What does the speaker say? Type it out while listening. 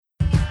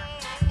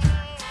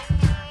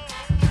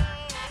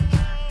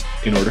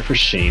In order for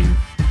shame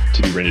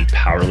to be rendered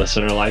powerless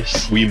in our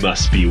lives, we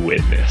must be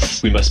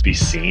witnessed. We must be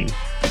seen.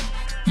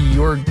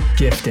 Your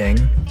gifting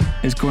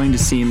is going to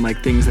seem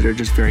like things that are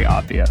just very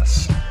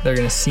obvious. They're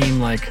going to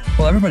seem like,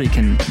 well, everybody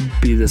can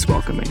be this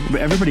welcoming.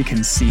 Everybody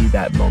can see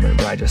that moment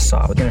where I just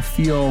saw. It's going to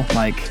feel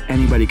like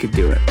anybody could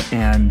do it.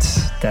 And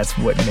that's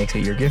what makes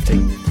it your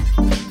gifting.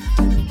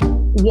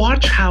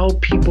 Watch how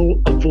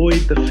people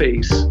avoid the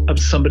face of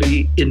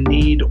somebody in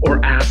need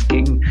or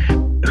asking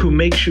who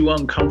makes you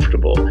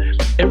uncomfortable.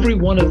 Every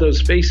one of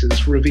those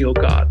faces reveal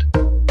God.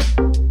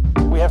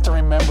 We have to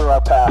remember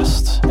our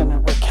past and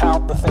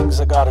recount the things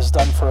that God has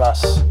done for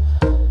us.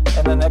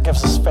 And then that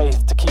gives us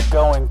faith to keep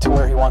going to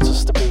where He wants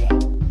us to be.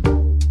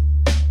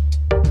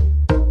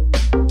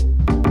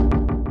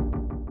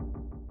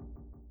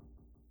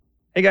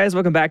 Hey guys,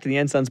 welcome back to the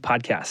End Sons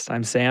podcast.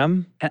 I'm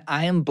Sam. And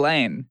I am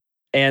Blaine.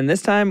 And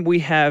this time we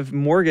have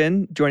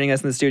Morgan joining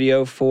us in the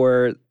studio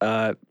for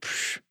the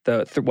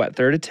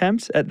third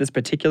attempt at this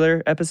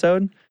particular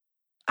episode?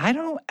 I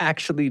don't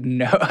actually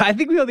know. I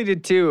think we only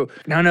did two.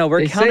 No,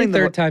 we're counting the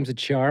third time's a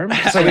charm.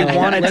 So we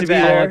wanted to be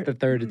there. The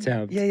third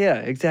attempt. Yeah,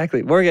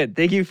 exactly. Morgan,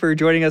 thank you for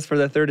joining us for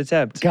the third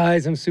attempt.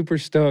 Guys, I'm super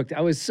stoked.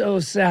 I was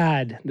so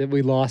sad that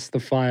we lost the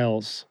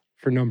files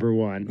for number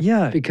one.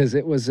 Yeah. Because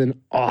it was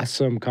an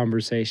awesome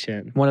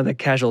conversation. One of the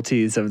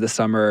casualties of the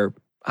summer,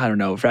 I don't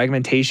know,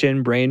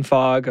 fragmentation, brain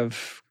fog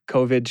of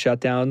COVID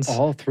shutdowns.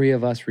 All three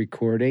of us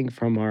recording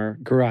from our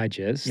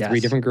garages, Yes. 3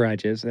 different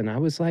garages. And I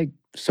was like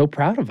so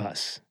proud of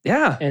us.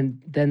 Yeah.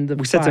 And then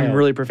we said some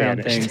really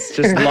profound things,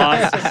 just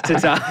lost to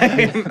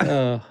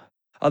time.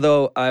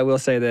 Although I will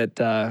say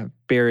that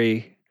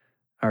Barry,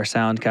 our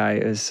sound guy,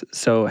 is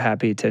so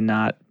happy to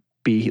not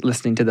be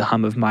listening to the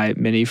hum of my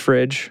mini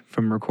fridge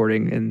from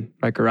recording in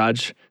my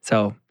garage.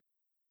 So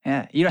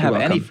yeah, you don't have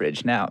any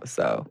fridge now,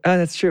 so. Oh,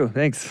 that's true.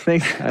 Thanks.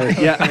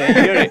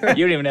 Yeah,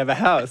 you don't even have a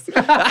house.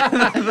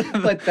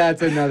 But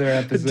that's another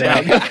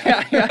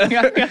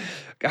episode.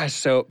 Gosh,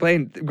 so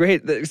Blaine,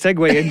 great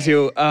segue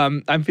into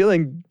I'm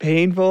feeling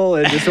painful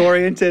and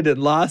disoriented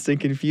and lost and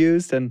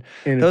confused, and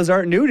those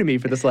aren't new to me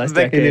for this last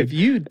decade. And if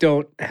you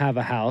don't have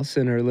a house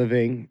and are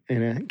living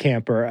in a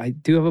camper, I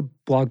do have a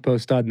blog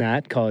post on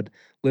that called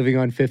Living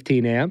on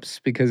 15 Amps,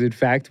 because in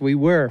fact we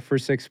were for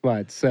 6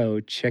 months, so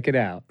check it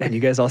out. And you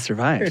guys all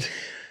survived.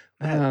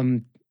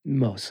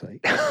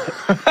 Mostly.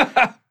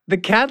 The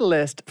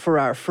catalyst for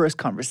our first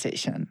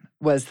conversation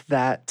was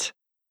that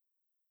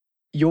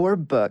your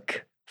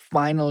book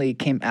finally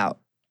came out.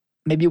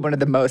 Maybe one of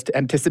the most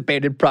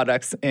anticipated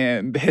products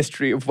in the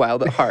history of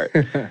Wild at Heart.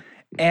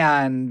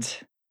 And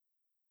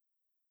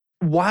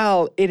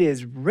while it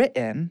is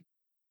written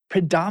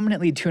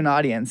predominantly to an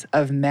audience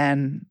of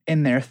men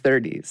in their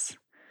 30s,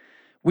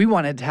 we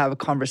wanted to have a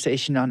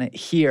conversation on it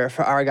here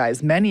for our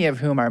guys, many of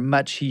whom are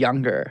much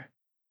younger,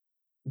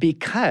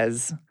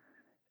 because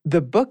the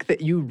book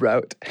that you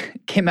wrote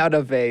came out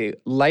of a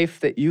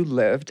life that you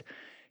lived,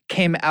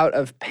 came out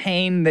of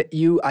pain that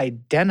you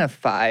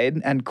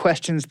identified and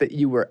questions that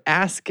you were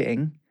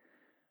asking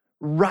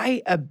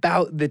right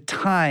about the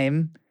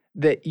time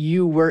that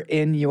you were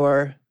in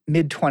your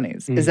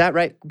mid-20s. Is that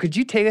right? Could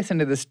you take us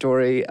into the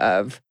story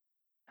of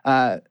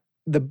the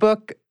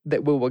book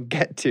that we will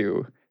get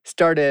to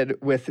started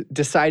with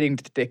deciding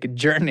to take a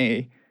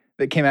journey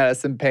that came out of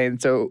some pain.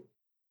 So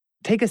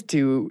take us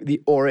to the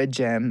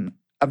origin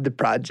of the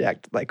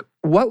project. Like,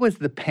 what was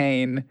the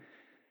pain?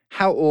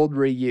 How old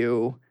were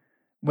you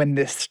when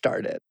this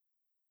started?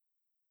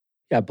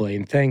 Yeah,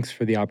 Blaine, thanks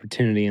for the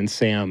opportunity. And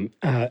Sam,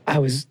 I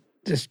was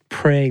just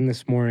praying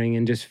this morning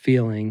and just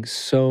feeling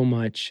so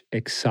much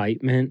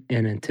excitement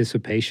and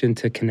anticipation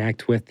to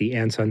connect with the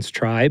End Sons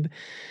tribe,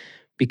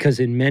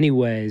 because in many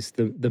ways,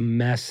 the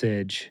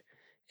message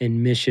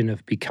and mission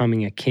of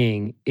Becoming a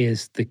King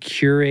is the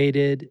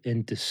curated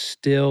and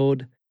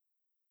distilled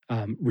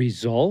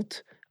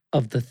result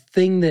of the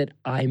thing that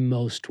I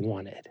most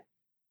wanted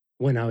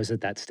when I was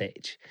at that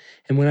stage.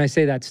 And when I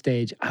say that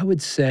stage, I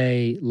would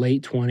say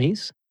late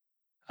 20s,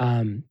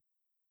 and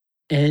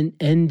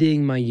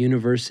ending my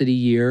university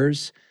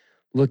years,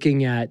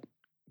 looking at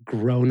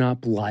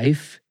grown-up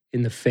life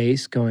in the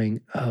face, going,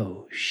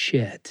 oh,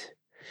 shit.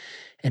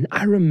 And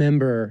I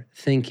remember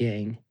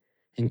thinking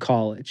in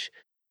college,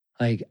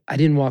 like, I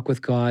didn't walk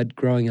with God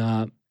growing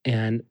up,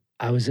 and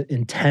I was an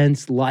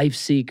intense life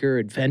seeker,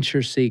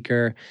 adventure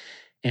seeker,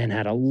 and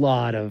had a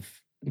lot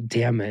of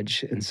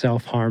damage and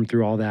self-harm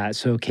through all that.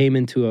 So came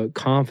into a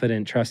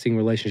confident, trusting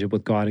relationship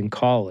with God in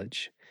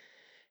college.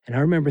 And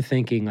I remember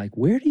thinking, like,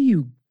 where do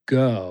you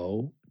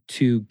go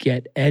to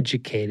get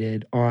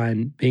educated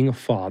on being a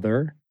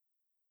father,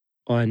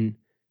 on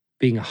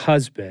being a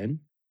husband,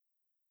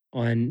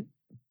 on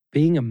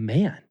being a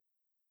man?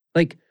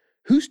 Like,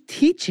 who's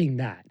teaching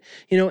that?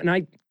 You know, and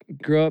I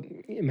grew up,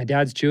 my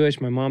dad's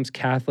Jewish, my mom's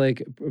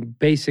Catholic,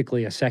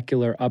 basically a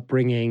secular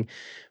upbringing,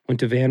 went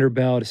to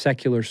Vanderbilt, a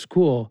secular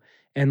school.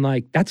 And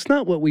like, that's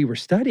not what we were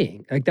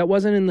studying. Like, that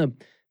wasn't in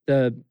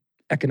the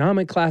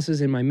economic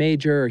classes in my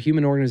major or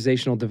human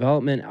organizational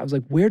development. I was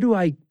like, where do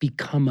I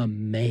become a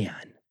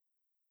man?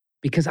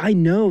 Because I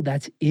know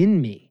that's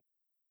in me.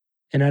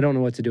 and I don't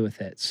know what to do with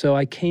it. So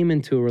I came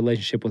into a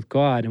relationship with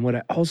God. And what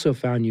I also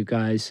found, you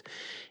guys,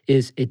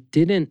 is it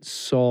didn't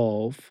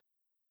solve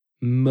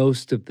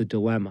most of the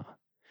dilemma.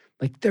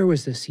 Like there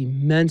was this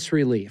immense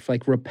relief,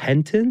 like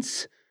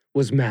repentance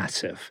was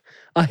massive.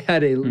 I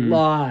had a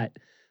lot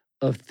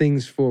of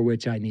things for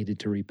which I needed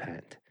to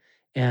repent.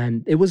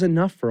 And it was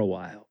enough for a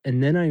while.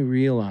 And then I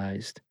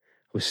realized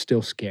I was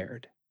still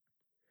scared.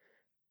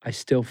 I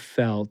still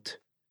felt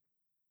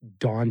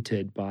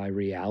daunted by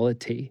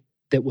reality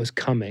that was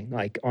coming,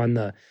 like on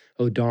the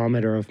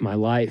odometer of my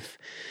life.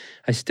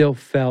 I still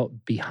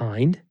felt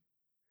behind,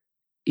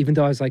 even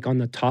though I was like on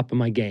the top of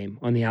my game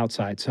on the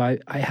outside. So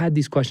I had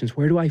these questions.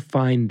 Where do I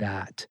find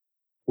that?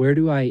 Where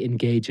do I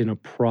engage in a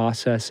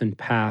process and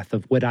path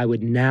of what I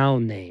would now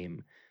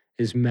name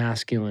as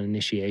masculine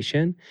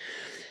initiation?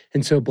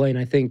 And so, Blaine,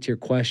 I think to your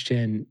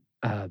question,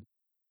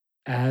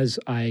 as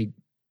I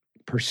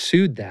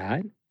pursued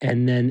that,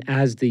 and then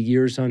as the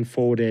years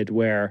unfolded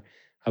where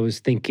I was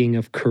thinking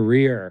of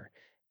career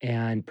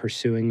and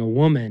pursuing a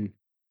woman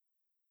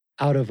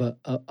out of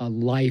a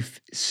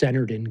life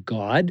centered in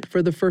God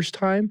for the first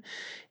time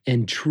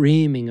and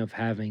dreaming of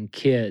having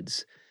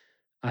kids,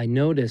 I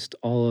noticed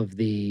all of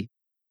the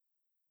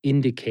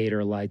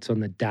indicator lights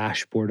on the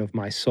dashboard of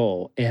my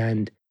soul.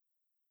 And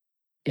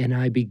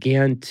I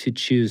began to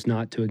choose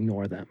not to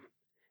ignore them.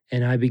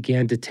 And I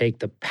began to take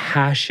the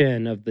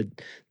passion of the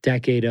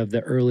decade of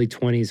the early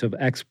 20s of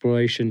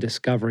exploration,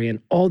 discovery, and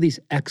all these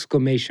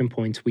exclamation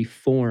points we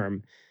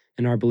form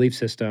in our belief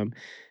system.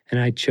 And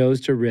I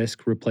chose to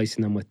risk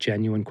replacing them with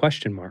genuine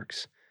question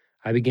marks.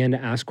 I began to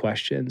ask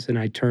questions, and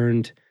I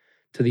turned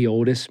to the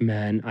oldest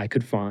men I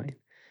could find.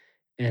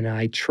 And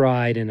I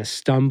tried in a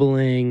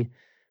stumbling,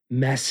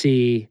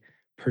 messy,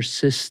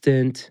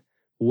 persistent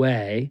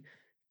way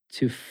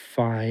to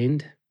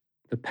find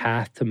the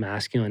path to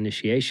masculine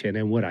initiation.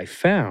 And what I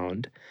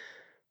found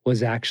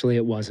was actually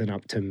it wasn't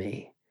up to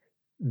me.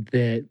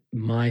 That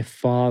my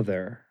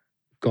Father,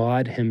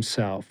 God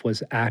himself,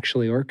 was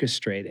actually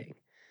orchestrating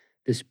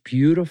this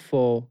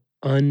beautiful,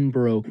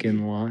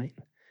 unbroken line.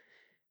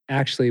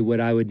 Actually, what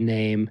I would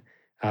name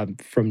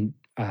from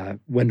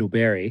Wendell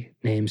Berry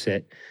names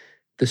it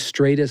the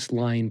straightest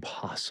line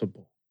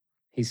possible.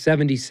 He's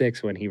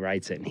 76 when he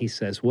writes it, and he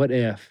says, what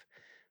if,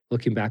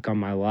 looking back on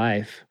my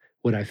life,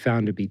 what I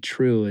found to be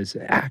true is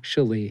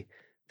actually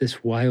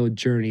this wild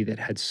journey that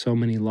had so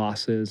many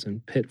losses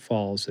and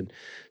pitfalls and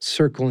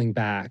circling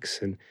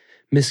backs and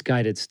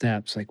misguided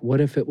steps. Like,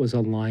 what if it was a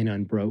line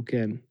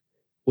unbroken?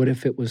 What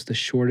if it was the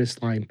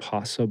shortest line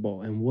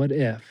possible? And what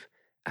if,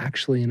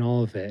 actually, in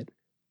all of it,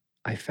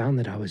 I found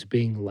that I was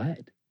being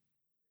led?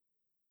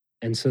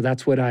 And so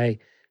that's what I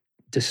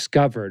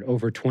discovered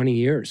over 20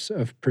 years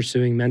of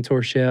pursuing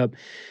mentorship,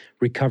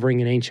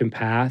 recovering an ancient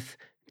path,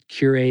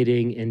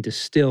 curating and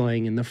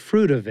distilling, and the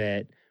fruit of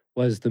it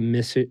was the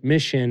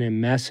mission and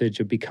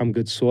message of Become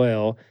Good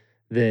Soil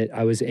that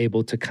I was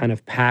able to kind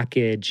of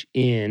package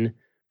in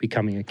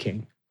Becoming a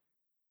King.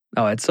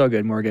 Oh, it's so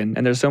good, Morgan.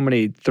 And there's so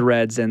many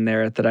threads in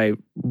there that I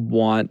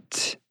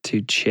want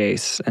to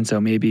chase. And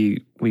so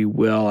maybe we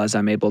will as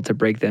I'm able to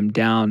break them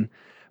down.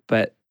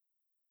 But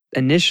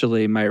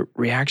initially, my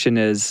reaction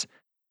is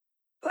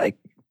like,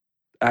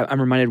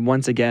 I'm reminded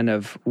once again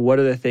of what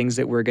are the things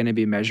that we're going to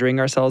be measuring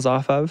ourselves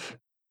off of?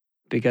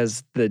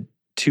 Because the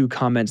two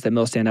comments that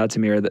most stand out to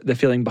me are the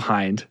feeling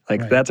behind.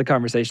 Like, that's a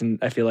conversation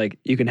I feel like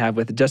you can have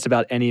with just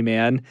about any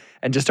man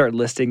and just start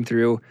listing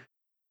through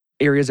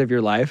areas of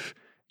your life,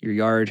 your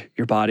yard,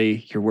 your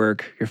body, your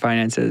work, your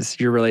finances,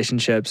 your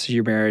relationships,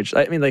 your marriage.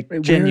 I mean, like,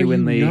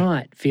 genuinely. Where are you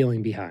not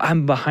feeling behind?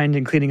 I'm behind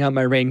in cleaning out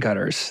my rain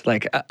gutters.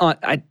 Like,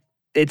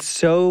 it's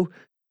so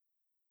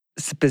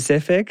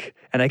specific,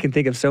 and I can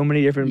think of so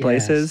many different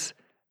places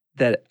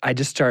that I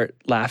just start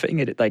laughing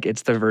at it like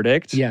it's the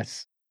verdict.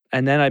 Yes.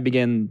 And then I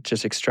begin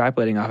just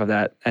extrapolating off of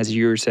that. As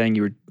you were saying,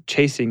 you were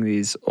chasing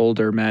these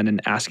older men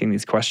and asking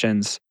these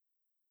questions.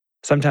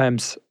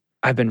 Sometimes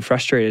I've been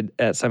frustrated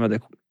at some of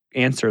the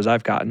answers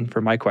I've gotten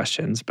for my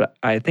questions, but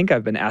I think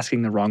I've been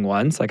asking the wrong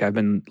ones. Like, I've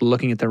been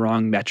looking at the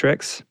wrong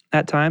metrics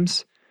at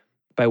times.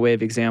 By way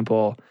of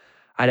example,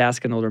 I'd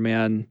ask an older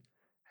man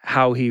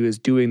how he was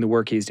doing the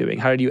work he's doing.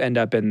 How did you end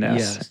up in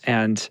this? Yes.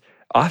 And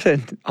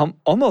often,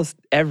 almost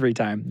every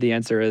time, the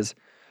answer is,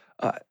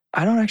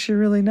 I don't actually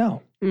really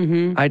know.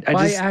 Mm-hmm.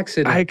 By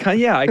accident. I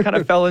kind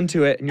of fell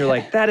into it, and you're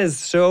like, that is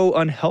so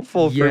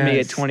unhelpful for me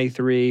at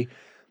 23.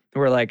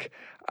 Where like,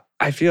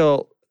 I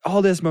feel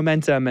all this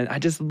momentum, and I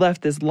just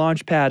left this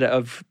launch pad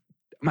of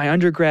my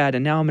undergrad,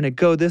 and now I'm going to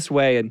go this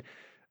way. And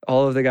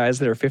all of the guys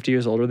that are 50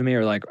 years older than me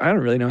are like, I don't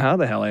really know how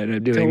the hell I ended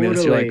up doing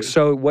this. You're like,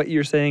 so what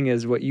you're saying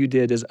is what you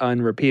did is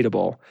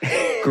unrepeatable.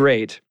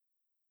 Great.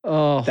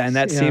 And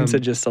that seems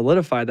to just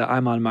solidify that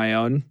I'm on my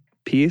own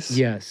piece.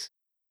 Yes.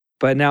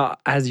 But now,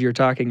 as you're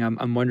talking,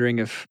 I'm wondering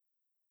if,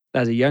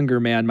 as a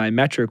younger man, my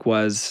metric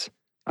was,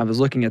 I was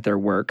looking at their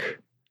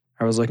work.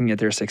 I was looking at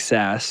their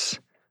success.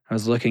 I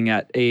was looking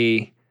at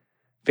a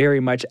very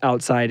much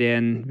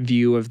outside-in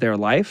view of their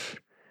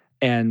life.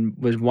 and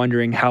was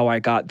wondering how I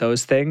got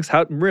those things.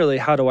 How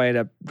do I end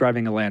up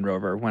driving a Land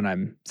Rover when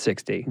I'm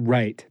 60?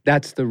 Right.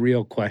 That's the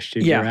real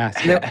question you're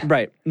asking. No,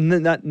 right.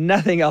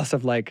 Nothing else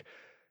of like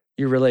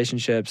your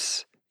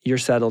relationships, your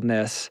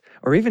settledness,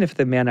 or even if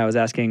the man I was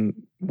asking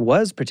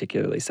was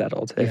particularly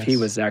settled, if he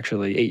was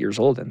actually 8 years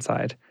old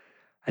inside.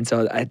 And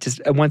so I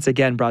just once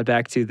again brought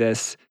back to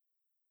this,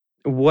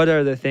 what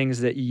are the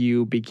things that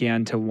you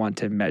began to want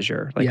to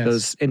measure? Like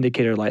those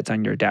indicator lights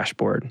on your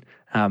dashboard,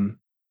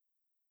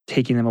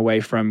 taking them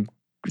away from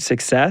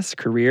success,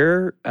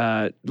 career,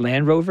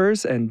 Land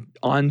Rovers, and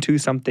onto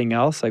something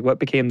else? Like what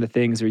became the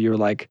things where you were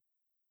like,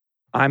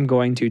 I'm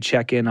going to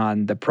check in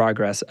on the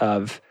progress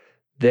of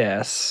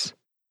this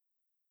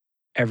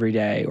every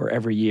day or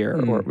every year?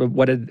 Or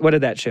what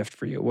did that shift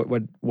for you?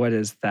 What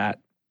is that?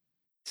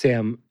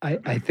 Sam,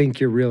 I think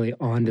you're really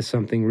onto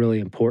something really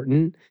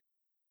important,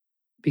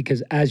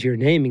 because as you're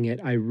naming it,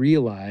 I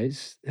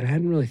realized that I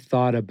hadn't really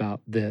thought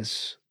about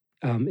this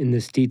in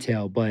this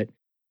detail, but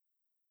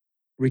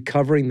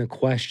recovering the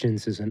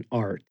questions is an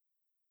art.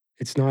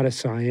 It's not a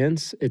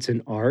science, it's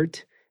an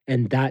art.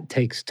 And that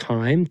takes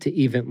time to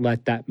even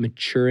let that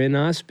mature in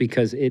us,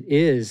 because it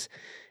is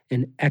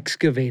an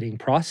excavating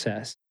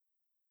process.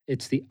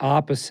 It's the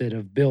opposite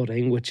of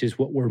building, which is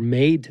what we're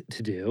made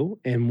to do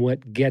and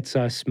what gets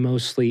us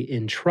mostly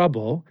in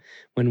trouble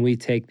when we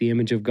take the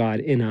image of God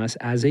in us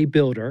as a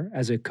builder,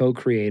 as a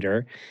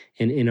co-creator,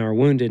 and in our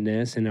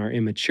woundedness and our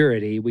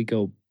immaturity, we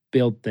go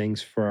build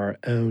things for our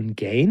own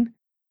gain.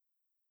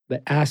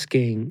 But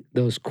asking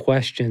those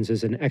questions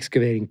is an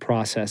excavating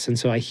process. And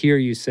so I hear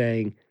you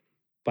saying,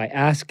 by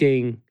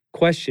asking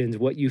questions,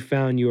 what you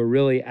found you were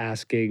really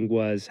asking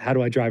was, how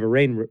do I drive a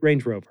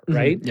Range Rover,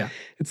 right? Yeah.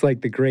 It's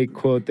like the great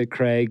quote that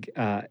Craig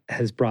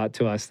has brought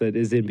to us that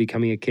is in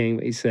Becoming a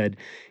King. He said,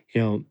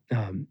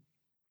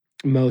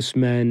 most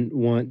men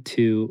want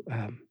to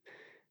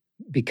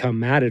become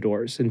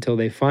matadors until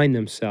they find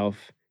themselves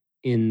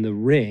in the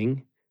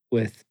ring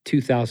with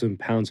 2,000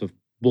 pounds of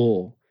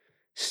bull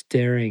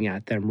staring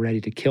at them, ready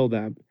to kill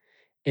them.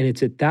 And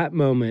it's at that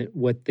moment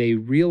what they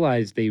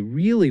realized they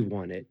really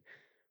wanted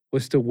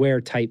was to wear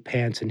tight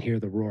pants and hear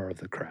the roar of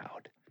the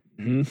crowd.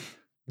 Mm-hmm.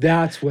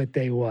 That's what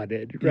they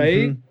wanted,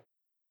 right?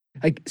 Mm-hmm.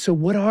 Like, so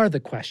what are the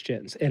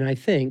questions? And I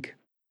think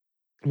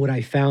what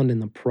I found in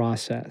the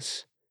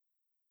process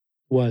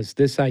was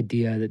this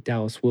idea that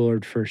Dallas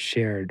Willard first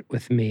shared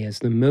with me as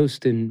the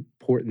most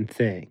important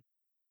thing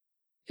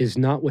is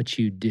not what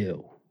you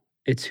do,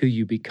 it's who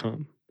you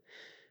become.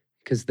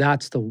 Because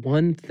that's the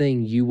one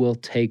thing you will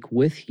take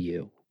with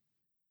you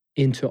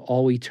into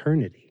all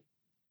eternity.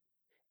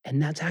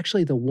 And that's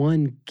actually the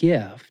one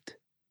gift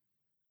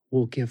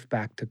we'll give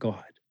back to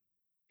God.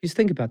 Just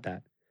think about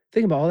that.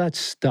 Think about all that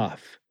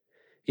stuff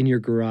in your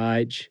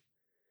garage,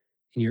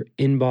 in your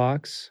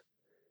inbox,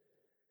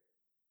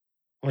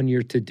 on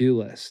your to-do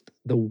list.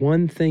 The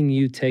one thing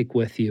you take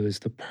with you is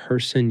the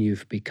person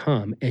you've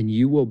become, and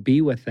you will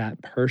be with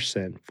that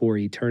person for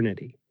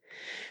eternity.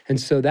 And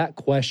so that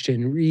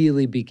question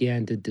really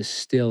began to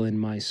distill in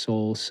my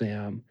soul,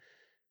 Sam,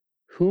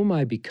 who am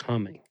I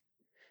becoming?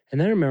 And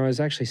then I remember I was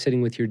actually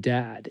sitting with your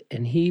dad,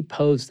 and he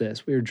posed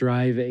this. We were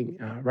driving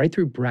right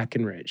through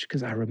Breckenridge,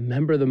 because I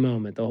remember the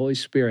moment the Holy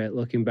Spirit,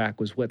 looking back,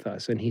 was with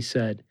us. And he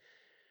said,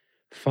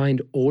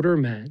 find older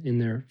men in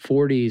their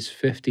 40s,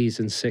 50s,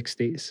 and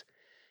 60s,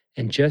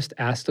 and just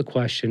ask the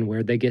question,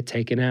 where'd they get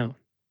taken out?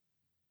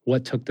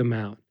 What took them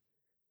out?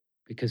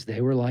 Because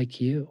they were like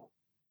you,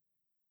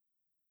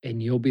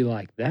 and you'll be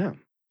like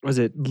them. Was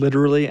it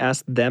literally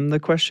ask them the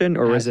question,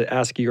 or was it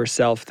ask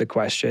yourself the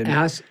question?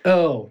 Right.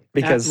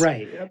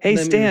 Hey,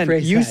 Stan,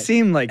 you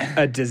seem like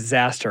a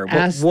disaster.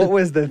 What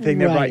was the thing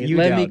that brought you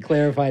down? Let me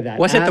clarify that.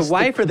 Was it the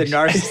wife or the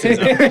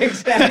narcissism?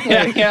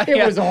 Exactly.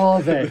 It was all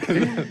of it.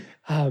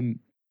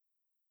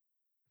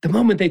 The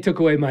moment they took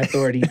away my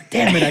authority,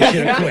 damn it, I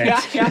should have quit.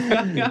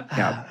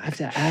 I have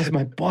to ask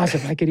my boss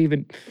if I could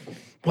even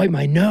wipe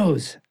my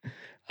nose.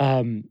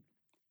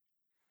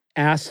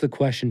 Ask the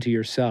question to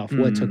yourself,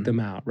 what took them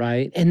out,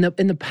 right? And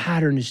the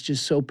pattern is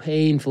just so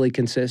painfully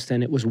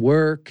consistent. It was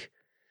work.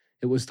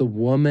 It was the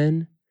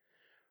woman,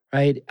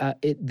 right?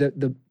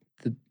 The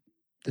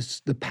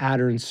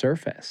pattern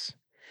surface.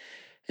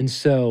 And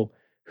so,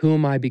 who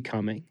am I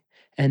becoming?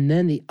 And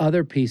then the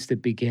other piece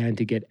that began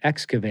to get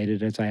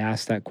excavated as I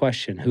asked that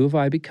question, who have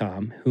I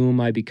become? Who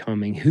am I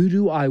becoming? Who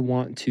do I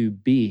want to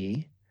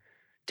be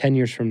 10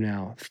 years from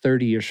now,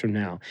 30 years from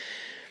now?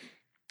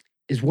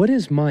 Is what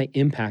is my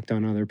impact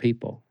on other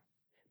people?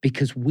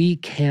 Because we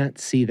can't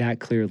see that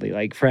clearly.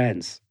 Like,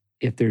 friends,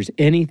 if there's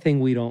anything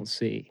we don't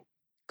see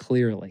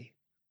clearly,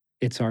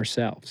 it's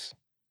ourselves.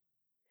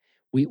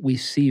 We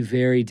see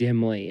very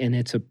dimly, and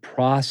it's a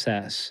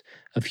process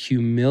of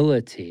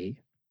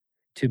humility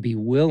to be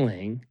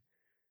willing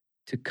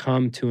to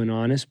come to an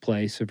honest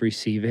place of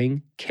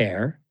receiving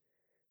care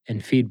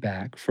and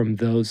feedback from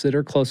those that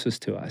are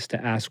closest to us,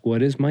 to ask,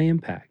 what is my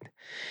impact?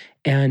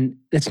 And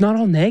it's not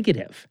all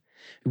negative.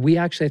 We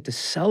actually have to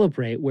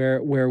celebrate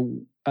where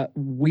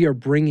we are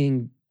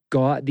bringing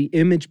God, the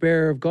image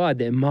bearer of God,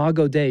 the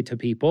Imago Dei, to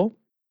people.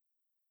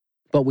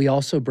 but we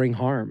also bring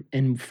harm.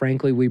 And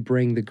frankly, we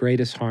bring the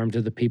greatest harm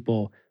to the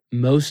people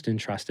most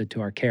entrusted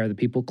to our care, the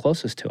people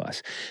closest to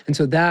us. And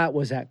so that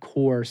was at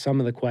core some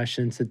of the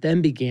questions that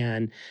then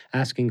began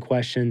asking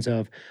questions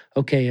of,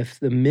 okay, if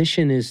the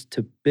mission is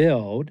to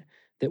build,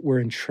 that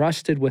we're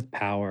entrusted with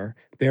power,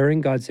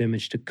 bearing God's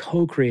image, to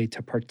co-create,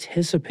 to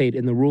participate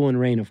in the rule and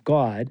reign of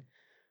God,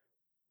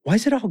 why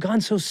has it all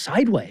gone so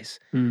sideways?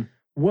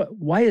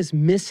 Why is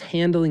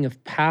mishandling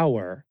of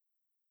power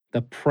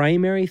the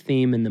primary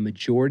theme in the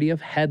majority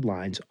of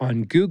headlines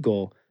on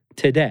Google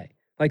today?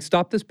 Like,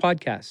 stop this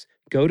podcast,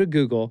 go to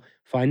Google,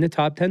 find the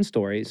top 10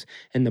 stories,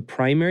 and the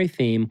primary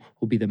theme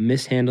will be the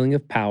mishandling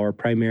of power,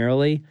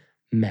 primarily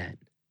men.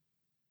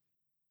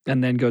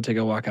 And then go take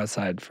a walk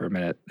outside for a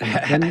minute.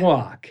 Then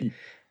walk.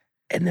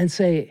 And then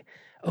say,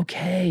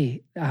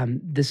 okay,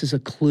 this is a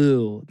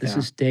clue. This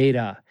is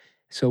data.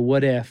 So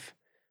what if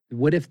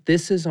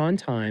this is on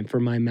time for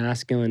my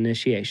masculine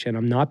initiation?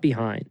 I'm not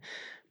behind,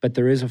 but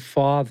there is a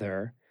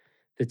father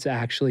that's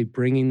actually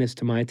bringing this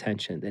to my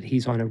attention, that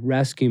he's on a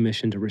rescue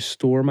mission to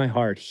restore my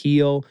heart,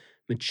 heal,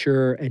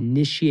 mature,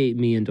 initiate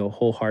me into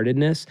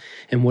wholeheartedness.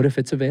 And what if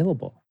it's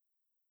available?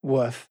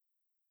 Woof.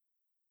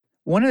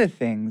 One of the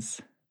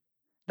things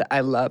that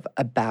I love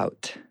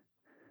about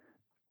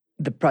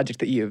the project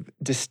that you've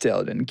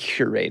distilled and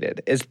curated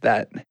is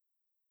that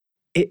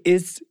it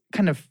is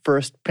kind of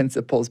first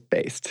principles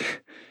based.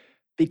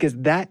 Because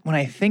that, when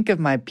I think of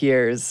my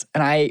peers,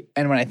 and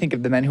when I think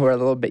of the men who are a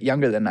little bit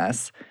younger than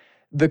us,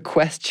 the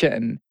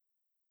question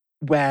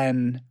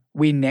when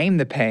we name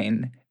the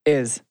pain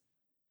is,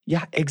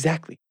 yeah,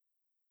 exactly.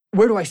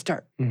 Where do I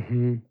start?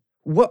 Mm-hmm.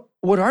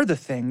 What are the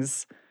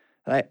things?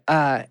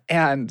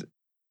 And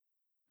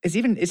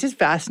it's just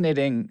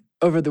fascinating.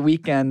 Over the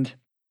weekend,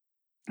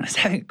 I was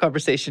having a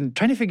conversation,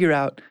 trying to figure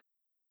out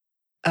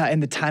in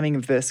the timing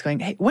of this, going,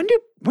 hey, when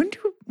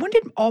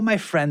did all my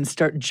friends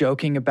start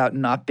joking about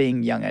not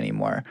being young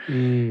anymore?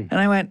 And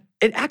I went,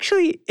 it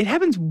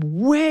happens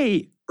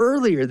way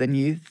earlier than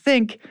you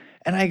think.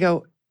 And I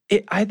go,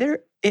 it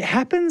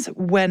happens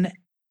when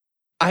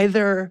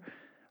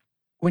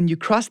you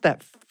cross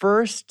that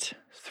first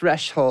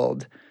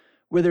threshold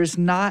where there's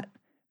not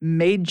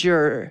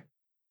major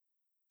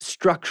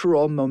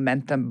structural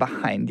momentum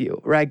behind you,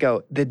 where I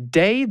go, the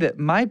day that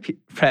my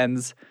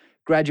friends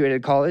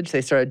graduated college,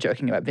 they started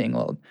joking about being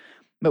old.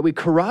 But we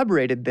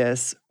corroborated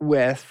this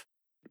with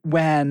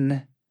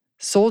when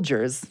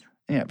soldiers,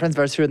 friends of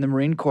ours who are in the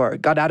Marine Corps,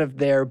 got out of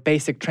their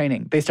basic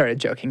training, they started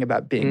joking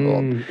about being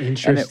old.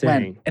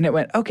 Interesting. And it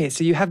went, okay,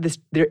 so you have this,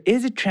 there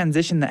is a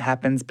transition that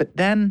happens, but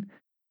then,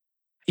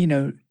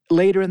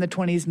 later in the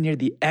 20s, near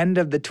the end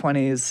of the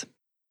 20s,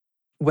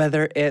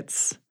 whether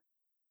it's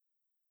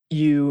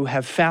you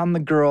have found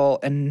the girl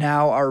and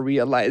now are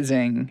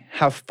realizing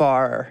how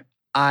far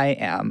I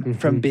am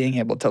from being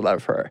able to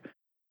love her,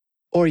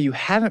 or you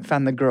haven't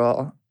found the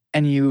girl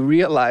and you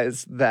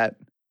realize that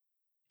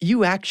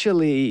you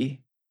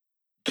actually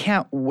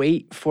can't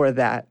wait for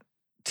that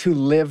to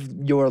live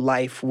your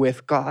life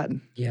with God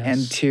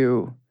and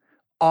to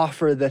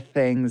offer the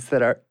things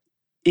that are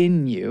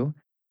in you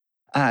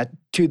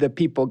to the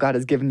people God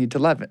has given you to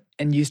love.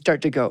 And you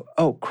start to go,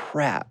 oh,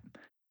 crap.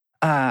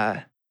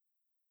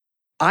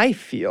 I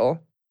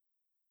feel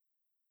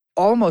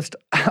almost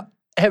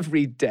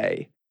every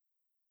day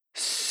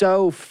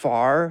so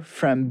far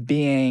from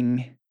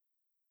being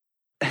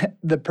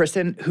the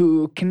person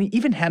who can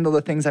even handle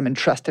the things I'm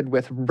entrusted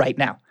with right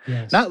now.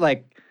 Yes. Not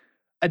like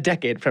a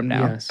decade from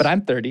now, but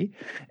I'm 30.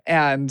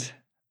 And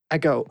I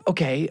go,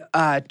 okay,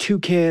 2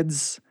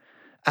 kids,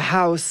 a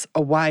house,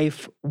 a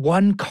wife,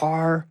 1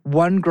 car,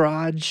 1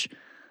 garage,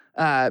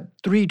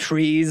 3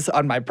 trees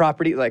on my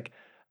property. Like,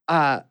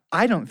 I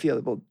don't feel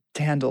able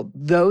to handle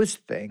those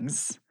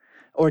things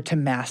or to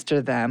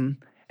master them.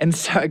 And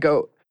so I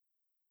go,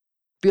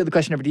 feel the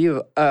question over to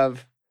you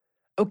of,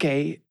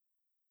 okay,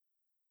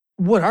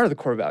 what are the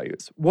core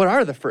values? What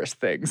are the first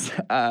things?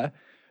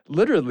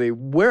 Literally,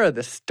 where are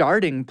the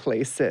starting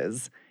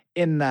places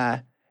in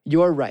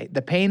you're right,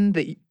 the pain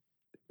that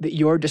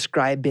you're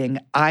describing,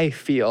 I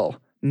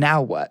feel,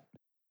 now what?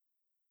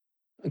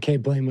 Okay,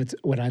 Blaine,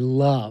 what I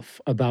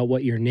love about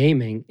what you're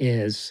naming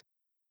is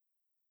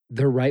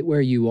they're right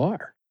where you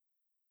are.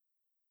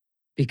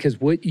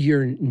 Because what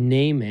you're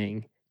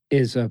naming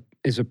is a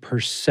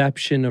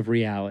perception of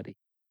reality,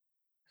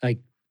 like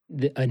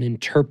an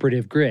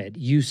interpretive grid.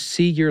 You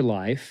see your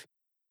life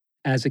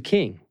as a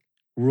king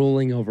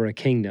ruling over a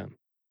kingdom.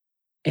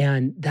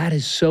 And that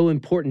is so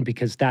important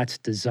because that's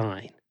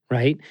design,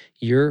 right?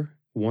 Your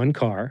 1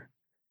 car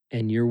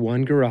and your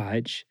 1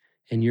 garage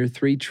and your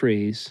 3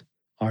 trees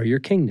are your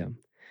kingdom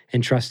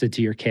entrusted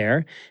to your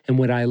care. And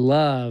what I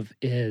love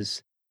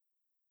is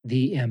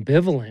the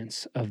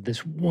ambivalence of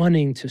this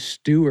wanting to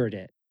steward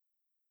it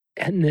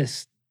and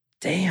this,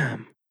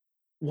 damn,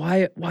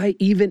 why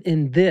even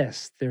in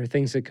this, there are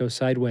things that go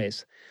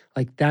sideways.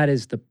 Like, that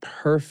is the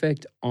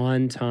perfect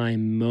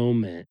on-time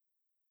moment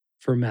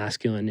for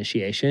masculine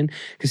initiation.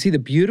 Because see, the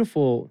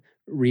beautiful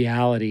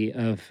reality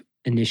of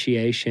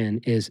initiation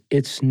is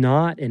it's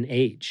not an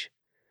age.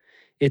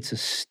 It's a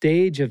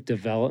stage of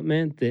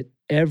development that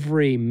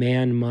every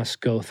man must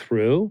go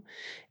through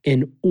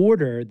in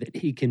order that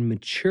he can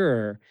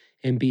mature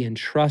and be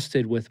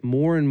entrusted with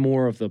more and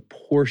more of the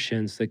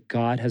portions that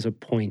God has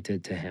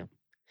appointed to him.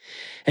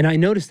 And I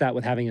noticed that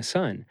with having a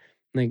son.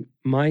 Like,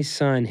 my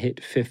son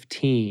hit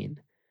 15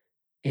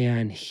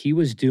 and he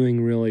was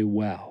doing really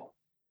well.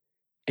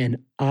 And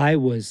I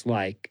was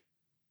like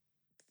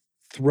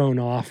thrown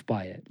off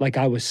by it. Like,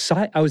 I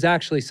was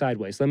actually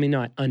sideways. Let me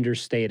not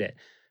understate it.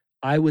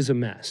 I was a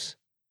mess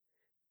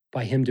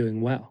by him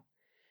doing well.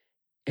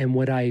 And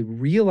what I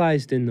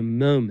realized in the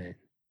moment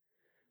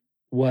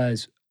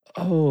was,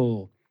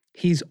 oh,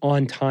 he's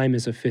on time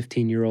as a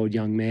 15-year-old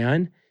young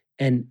man.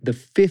 And the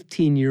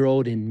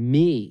 15-year-old in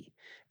me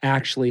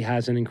actually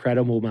has an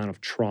incredible amount of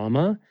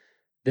trauma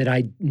that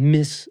I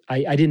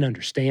didn't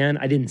understand,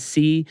 I didn't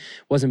see,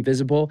 wasn't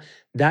visible.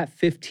 That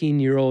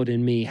 15-year-old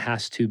in me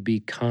has to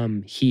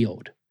become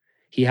healed.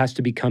 He has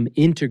to become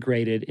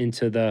integrated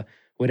into the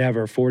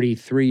whatever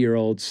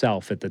 43-year-old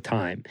self at the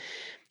time.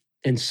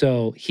 And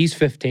so he's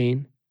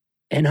 15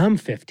 and I'm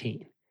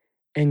 15.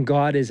 And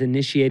God is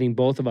initiating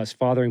both of us,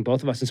 fathering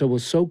both of us. And so what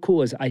was so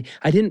cool is I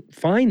didn't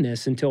find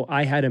this until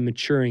I had a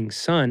maturing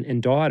son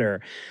and daughter,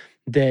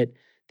 that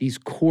these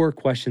core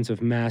questions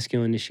of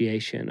masculine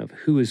initiation, of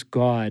who is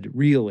God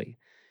really?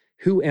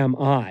 Who am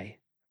I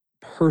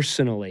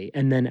personally?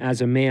 And then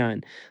as a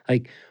man,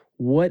 like,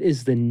 what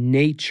is the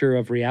nature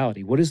of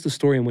reality? What is the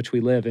story in which we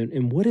live?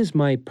 And what is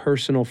my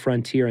personal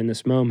frontier in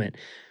this moment?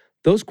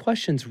 Those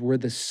questions were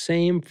the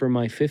same for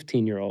my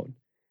 15-year-old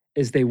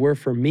as they were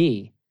for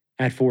me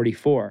at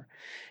 44.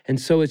 And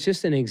so it's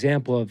just an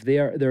example of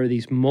there are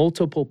these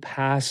multiple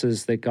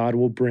passes that God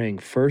will bring,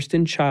 first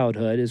in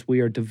childhood as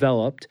we are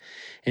developed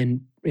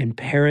and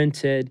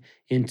parented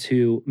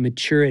into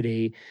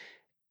maturity.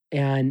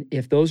 And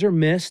if those are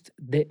missed,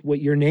 what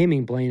you're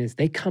naming, Blaine, is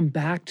they come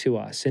back to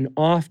us. And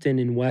often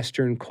in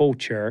Western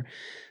culture,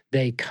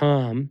 they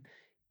come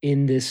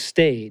in this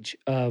stage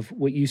of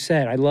what you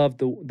said. I love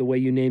the way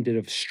you named it,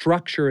 of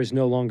structure is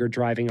no longer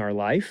driving our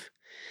life,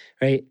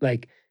 right?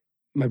 Like,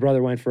 my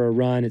brother went for a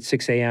run at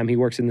 6 a.m. He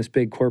works in this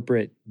big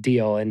corporate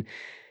deal, and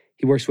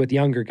he works with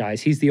younger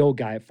guys. He's the old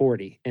guy at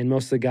 40, and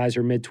most of the guys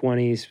are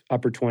mid-20s,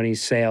 upper 20s,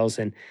 sales.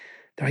 And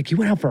they're like, you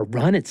went out for a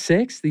run at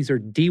 6? These are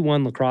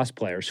D1 lacrosse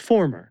players,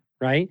 former,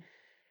 right?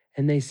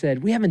 And they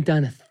said, we haven't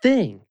done a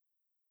thing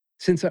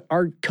since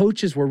our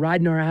coaches were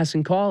riding our ass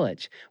in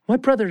college. My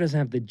brother doesn't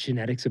have the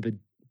genetics of a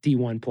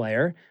D1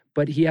 player,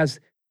 but he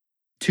has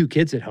 2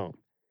 kids at home.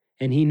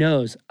 And he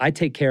knows, I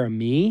take care of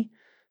me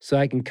so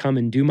I can come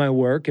and do my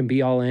work and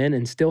be all in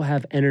and still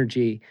have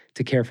energy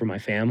to care for my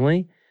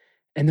family.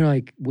 And they're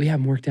like, we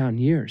haven't worked out in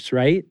years,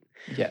 right?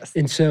 Yes.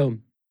 And so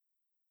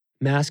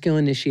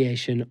masculine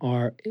initiation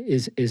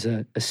is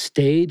a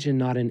stage and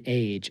not an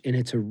age. And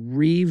it's a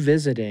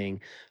revisiting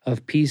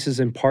of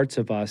pieces and parts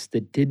of us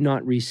that did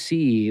not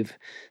receive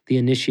the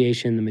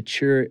initiation,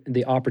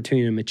 the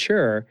opportunity to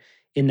mature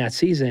in that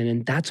season.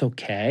 And that's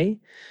okay,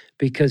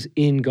 because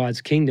in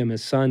God's kingdom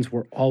as sons,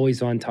 we're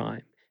always on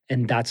time.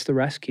 And that's the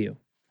rescue.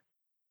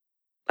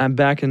 I'm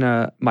back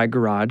in my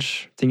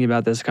garage thinking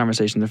about this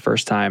conversation the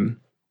first time,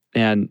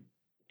 and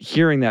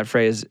hearing that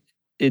phrase,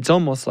 it's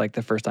almost like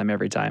the first time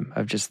every time,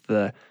 of just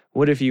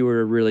what if you were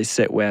to really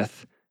sit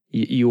with,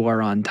 you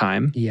are on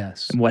time.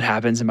 Yes. And what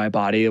happens in my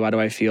body? Why do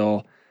I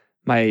feel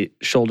my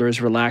shoulders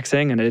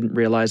relaxing and I didn't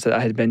realize that I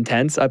had been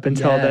tense up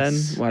until then?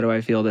 Why do I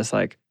feel this,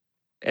 like,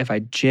 if I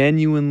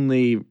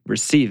genuinely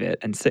receive it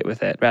and sit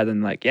with it, rather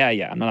than like, yeah,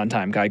 I'm not on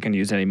time, God can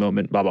use any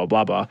moment, blah, blah,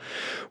 blah, blah,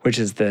 which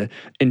is the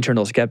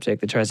internal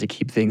skeptic that tries to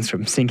keep things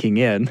from sinking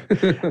in.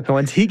 And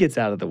once he gets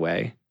out of the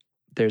way,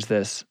 there's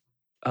this,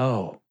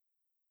 oh,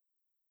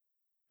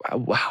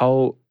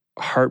 how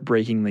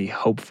heartbreakingly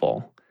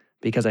hopeful,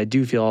 because I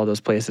do feel all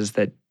those places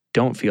that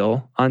don't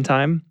feel on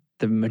time.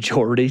 The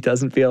majority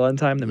doesn't feel on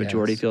time. The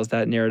majority feels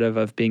that narrative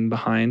of being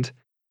behind.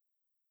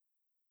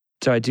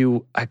 So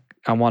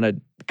I want to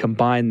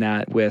combine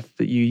that with,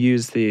 you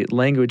use the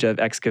language of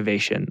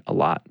excavation a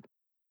lot.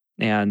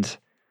 And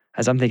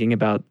as I'm thinking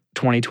about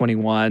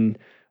 2021,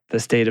 the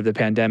state of the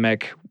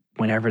pandemic,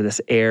 whenever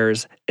this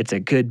airs, it's a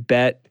good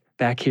bet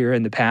back here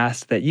in the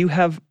past that you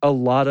have a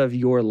lot of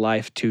your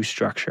life to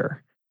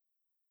structure.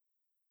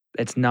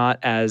 It's not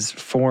as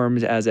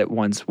formed as it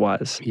once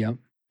was. Yep.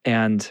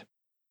 And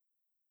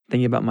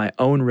thinking about my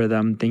own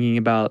rhythm, thinking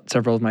about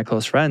several of my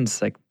close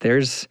friends, like,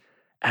 there's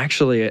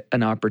actually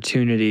an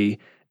opportunity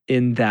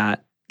in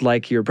that,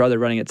 like your brother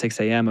running at 6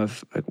 a.m.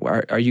 of,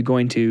 are you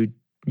going to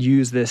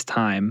use this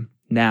time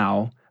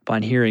now,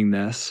 upon hearing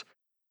this,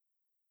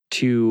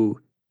 to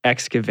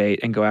excavate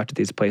and go after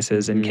these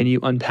places? And can you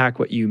unpack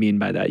what you mean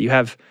by that? You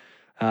have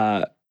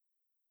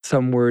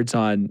some words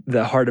on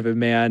the heart of a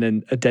man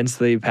and a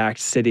densely packed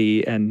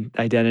city and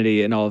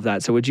identity and all of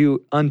that. So would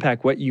you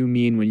unpack what you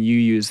mean when you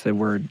use the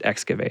word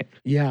excavate?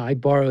 Yeah, I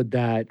borrowed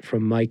that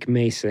from Mike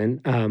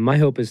Mason. My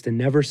hope is to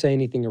never say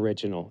anything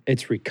original.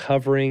 It's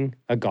recovering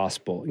a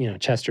gospel. You know,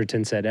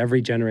 Chesterton said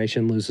every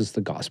generation loses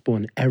the gospel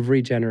and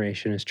every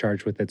generation is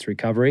charged with its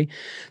recovery.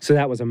 So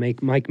that was a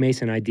Mike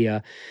Mason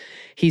idea.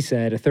 He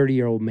said a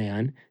 30-year-old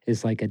man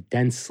is like a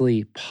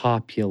densely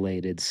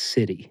populated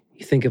city.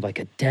 You think of like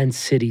a dense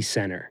city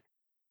center.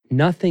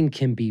 Nothing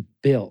can be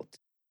built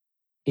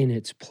in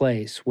its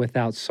place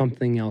without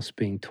something else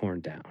being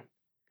torn down.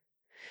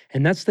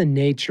 And that's the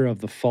nature of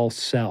the false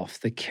self,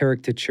 the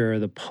caricature,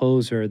 the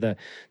poser,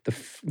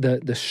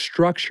 the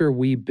structure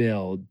we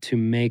build to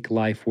make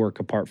life work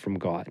apart from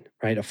God,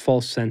 right? A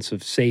false sense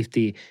of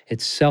safety,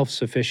 it's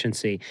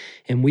self-sufficiency.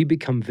 And we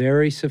become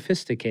very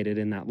sophisticated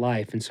in that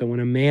life. And so when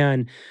a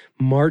man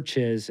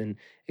marches and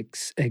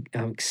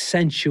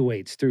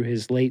accentuates through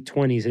his late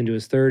 20s into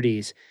his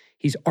 30s,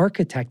 he's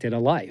architected a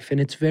life, and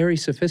it's very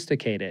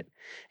sophisticated.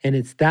 And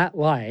it's that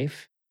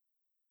life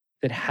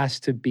that has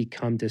to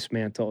become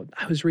dismantled.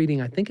 I was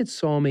reading, I think it's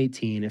Psalm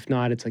 18. If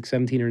not, it's like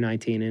 17 or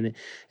 19. And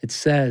it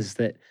says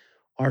that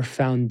our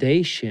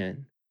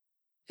foundation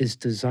is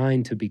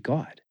designed to be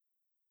God.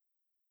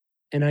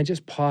 And I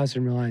just paused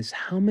and realized,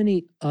 how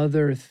many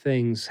other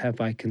things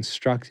have I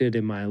constructed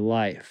in my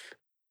life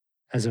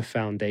as a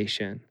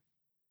foundation?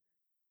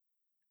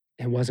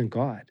 It wasn't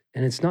God.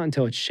 And it's not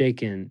until it's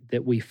shaken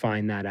that we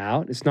find that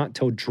out. It's not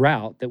until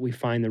drought that we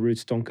find the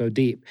roots don't go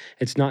deep.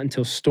 It's not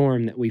until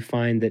storm that we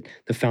find that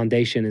the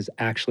foundation is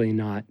actually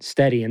not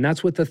steady. And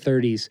that's what the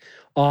 30s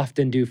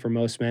often do for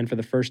most men for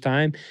the first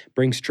time.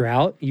 Brings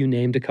drought. You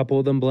named a couple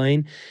of them,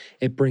 Blaine.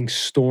 It brings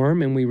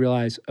storm, and we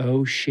realize,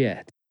 oh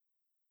shit.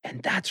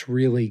 And that's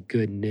really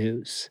good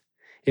news.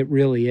 It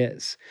really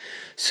is.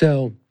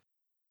 So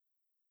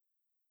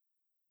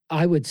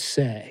I would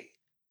say,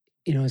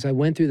 you know, as I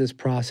went through this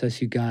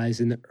process, you guys,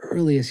 in the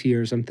earliest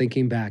years, I'm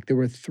thinking back, there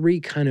were three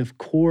kind of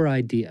core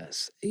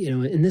ideas, you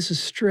know, and this is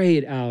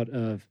straight out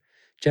of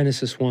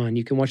Genesis 1.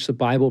 You can watch the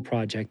Bible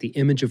Project. The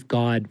Image of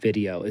God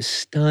video is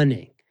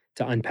stunning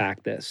to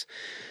unpack this.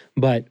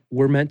 But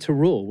we're meant to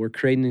rule. We're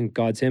created in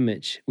God's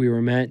image. We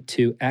were meant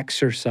to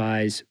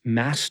exercise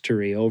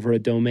mastery over a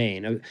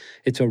domain.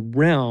 It's a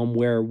realm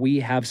where we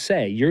have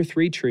say. You're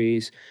 3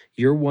 trees,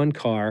 you're 1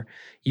 car,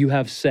 you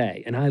have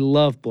say. And I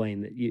love,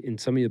 Blaine, that in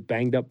some of the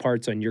banged up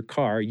parts on your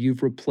car,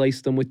 you've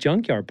replaced them with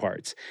junkyard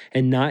parts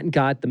and not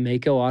got the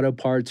Mako Auto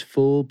Parts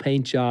full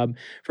paint job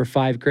for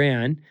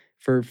 $5,000,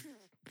 for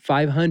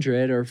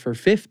 $500 or for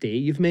 $50.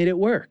 You've made it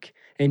work.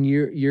 And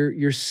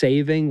you're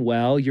saving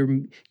well.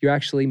 You're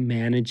actually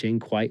managing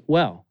quite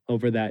well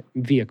over that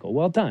vehicle.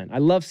 Well done. I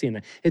love seeing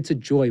that. It's a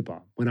joy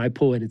bomb when I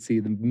pull in and see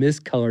the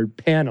miscolored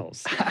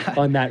panels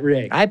on that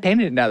rig. I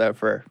painted it now though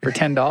for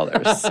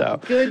 $10. So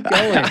good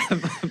going.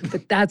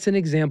 But that's an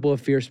example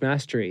of fierce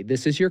mastery.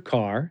 This is your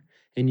car,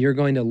 and you're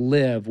going to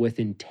live with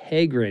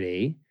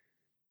integrity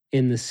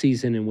in the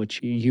season in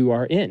which you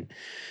are in,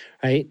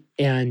 right?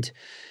 And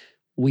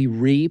we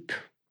reap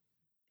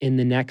in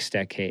the next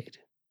decade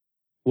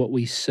what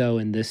we sow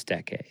in this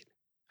decade.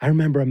 I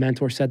remember a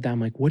mentor said that. I'm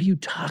like, what are you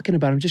talking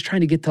about? I'm just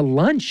trying to get to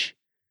lunch.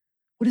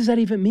 What does that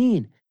even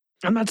mean?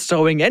 I'm not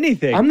sowing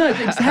anything. I'm not,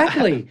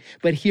 exactly.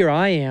 But here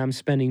I am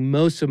spending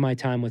most of my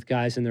time with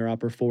guys in their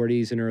upper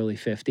 40s and early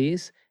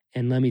 50s.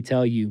 And let me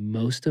tell you,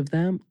 most of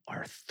them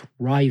are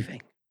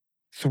thriving.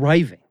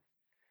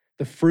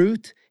 The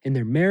fruit in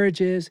their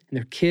marriages, in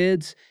their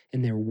kids,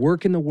 in their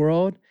work in the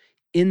world,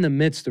 in the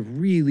midst of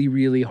really,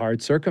 really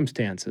hard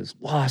circumstances,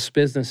 lost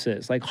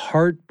businesses, like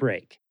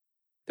heartbreak,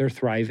 they're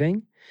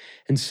thriving.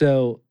 And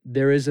so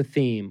there is a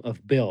theme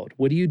of build.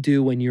 What do you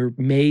do when you're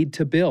made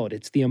to build?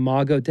 It's the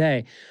Imago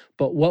Dei.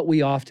 But what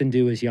we often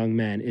do as young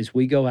men is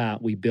we go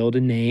out, we build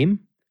a name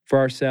for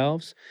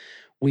ourselves,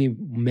 we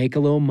make a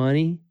little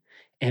money,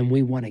 and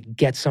we want to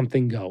get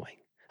something going.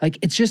 Like,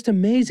 it's just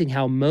amazing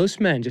how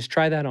most men, just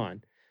try that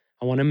on.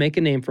 I want to make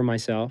a name for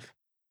myself.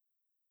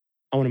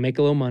 I want to make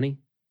a little money.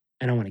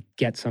 And I want to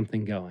get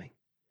something going.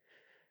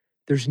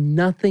 There's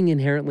nothing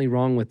inherently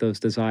wrong with those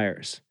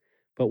desires.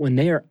 But when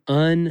they are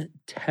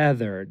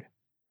untethered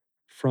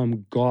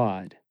from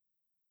God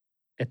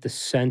at the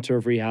center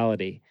of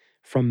reality,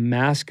 from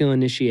masculine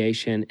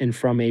initiation, and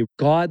from a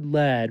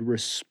God-led,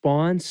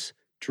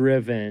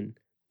 response-driven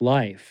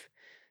life,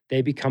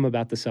 they become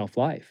about the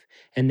self-life.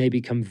 And they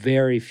become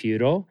very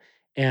futile.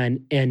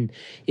 And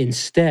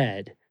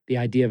instead, the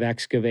idea of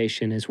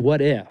excavation is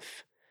what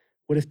if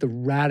the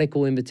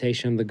radical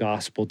invitation of the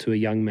gospel to a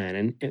young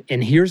man,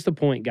 and here's the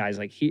point, guys,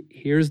 like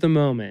here's the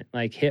moment,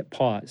 like hit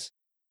pause.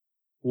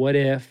 What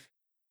if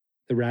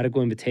the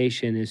radical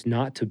invitation is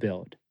not to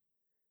build?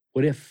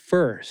 What if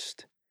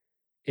first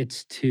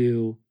it's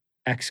to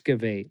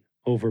excavate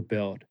over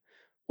build?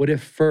 What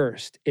if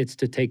first it's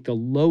to take the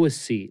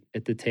lowest seat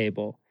at the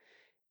table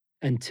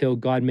until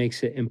God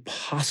makes it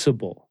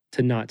impossible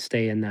to not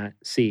stay in that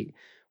seat?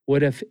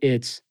 What if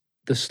it's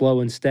the slow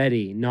and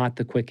steady, not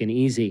the quick and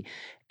easy?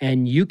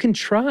 And you can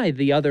try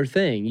the other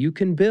thing. You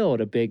can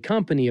build a big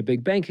company, a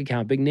big bank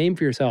account, big name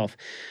for yourself.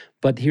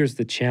 But here's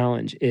the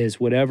challenge is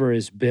whatever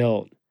is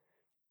built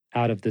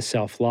out of the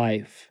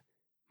self-life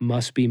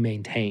must be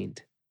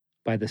maintained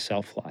by the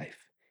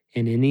self-life.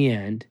 And in the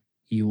end,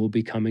 you will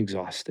become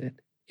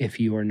exhausted if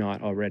you are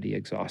not already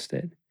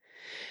exhausted.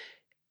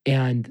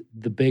 And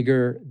the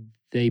bigger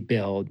they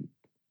build,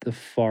 the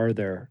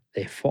farther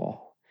they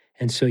fall.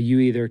 And so you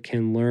either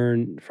can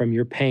learn from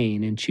your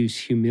pain and choose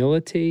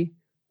humility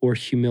or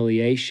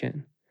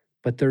humiliation,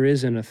 but there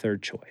isn't a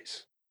third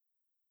choice.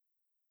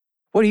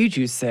 What do you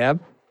choose, Sam?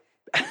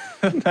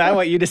 I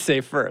want you to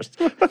say first.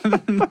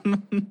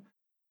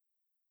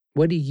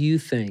 What do you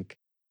think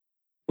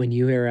when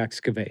you hear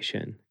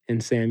excavation?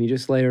 And Sam, you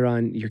just layer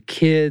on your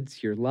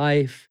kids, your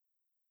life.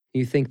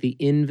 You think the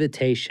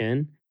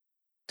invitation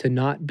to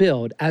not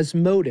build as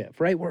motive,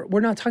 right?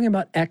 We're not talking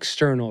about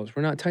externals.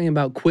 We're not talking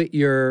about quit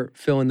your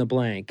fill in the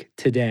blank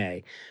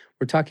today.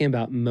 We're talking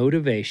about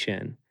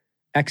motivation,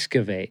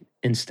 excavate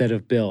instead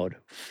of build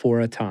for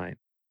a time.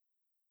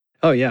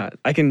 Oh, yeah.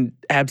 I can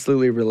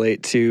absolutely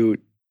relate to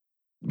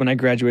when I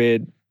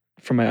graduated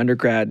from my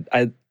undergrad,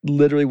 I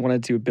literally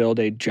wanted to build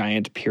a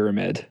giant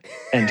pyramid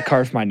and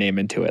carve my name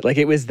into it. Like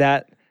it was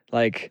that,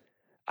 like,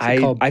 I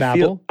feel like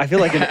I feel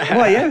like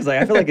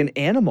an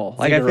animal.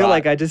 Like I feel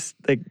like I just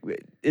like,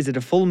 is it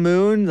a full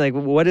moon? Like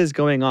what is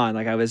going on?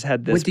 Like I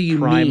had this. What do you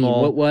primal,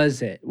 mean? What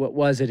was it? What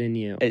was it in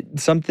you?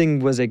 Something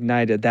was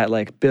ignited, that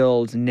like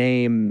build,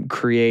 name,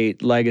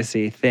 create,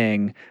 legacy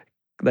thing.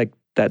 Like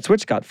that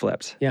switch got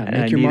flipped. Yeah,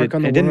 make your mark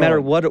on the world. It didn't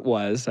matter what it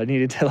was. I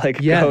needed to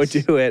go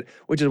do it,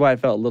 which is why I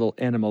felt a little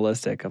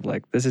animalistic of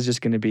like, this is just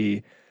going to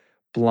be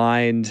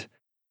blind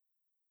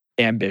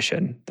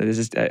ambition. That is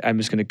just, I'm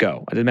just going to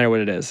go. It doesn't matter what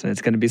it is. And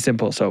it's going to be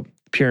simple. So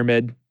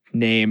pyramid,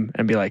 name,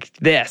 and be like,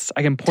 this,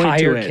 I can point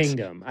to it. Tire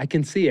kingdom. I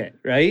can see it,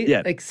 right?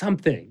 Yeah. Like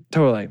something.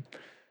 Totally.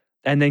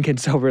 And then can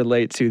so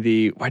relate to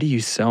the, what are you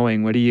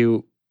sowing?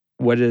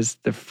 What is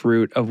the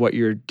fruit of what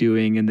you're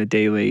doing in the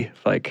daily?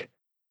 Like,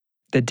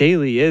 the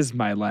daily is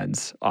my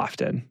lens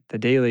often. The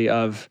daily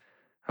of,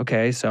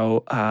 okay,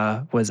 so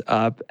was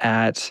up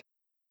at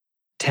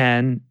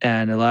 10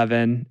 and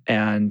 11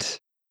 and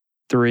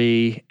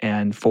 3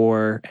 and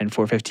 4 and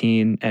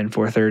 4:15 and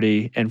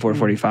 4:30 and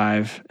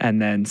 4:45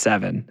 and then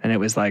 7. And it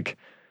was like,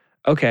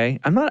 okay,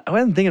 I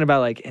wasn't thinking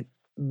about like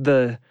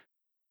the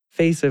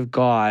face of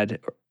God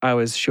I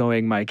was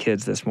showing my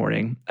kids this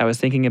morning. I was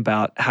thinking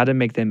about how to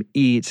make them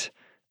eat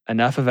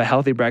enough of a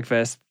healthy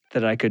breakfast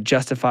that I could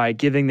justify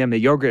giving them the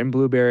yogurt and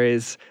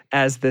blueberries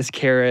as this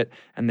carrot,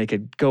 and they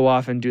could go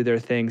off and do their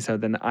thing, so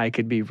then I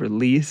could be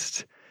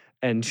released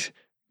and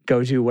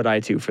go do what I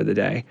do for the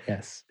day.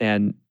 Yes.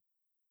 And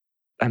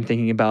I'm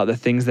thinking about the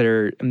things that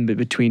are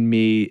between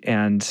me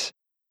and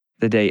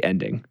the day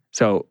ending.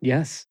 So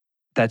yes,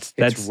 that's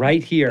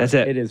right here. That's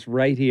it. It is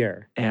right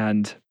here.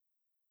 And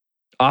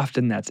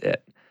often that's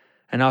it.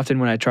 And often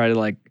when I try to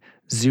like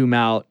zoom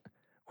out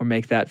or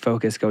make that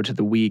focus go to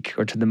the week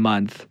or to the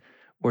month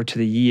or to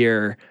the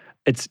year,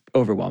 it's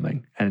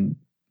overwhelming. And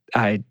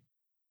I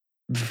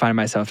find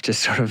myself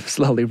just sort of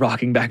slowly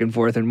rocking back and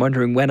forth and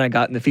wondering when I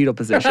got in the fetal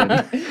position.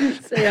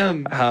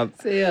 Sam.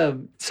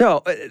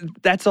 So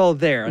that's all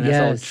there, and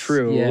that's all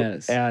true.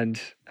 Yes.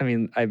 And I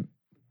mean,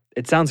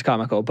 it sounds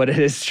comical, but it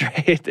is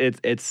straight.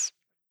 It's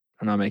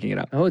I'm not making it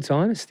up. Oh, it's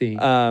honesty.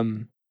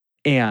 And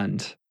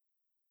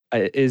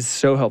it is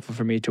so helpful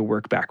for me to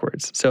work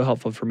backwards. So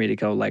helpful for me to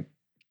go like,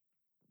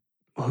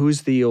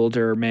 who's the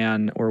older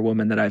man or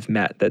woman that I've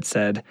met that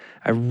said,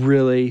 I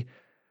really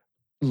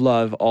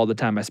love all the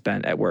time I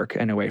spent at work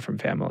and away from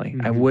family.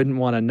 Mm-hmm. I wouldn't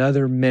want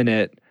another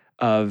minute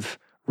of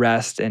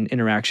rest and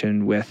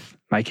interaction with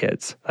my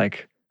kids.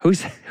 Like, who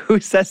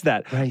says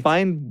that? Right.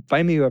 Find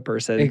me a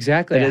person.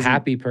 Exactly, that a is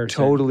happy person.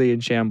 Totally in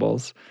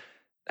shambles.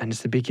 And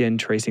just to begin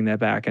tracing that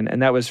back.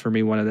 And that was for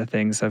me one of the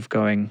things of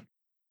going,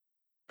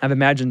 I've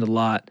imagined a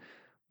lot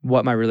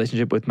what my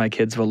relationship with my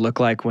kids will look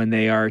like when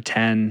they are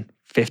 10,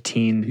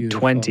 15, Beautiful.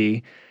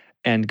 20,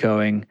 and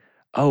going,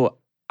 oh,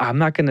 I'm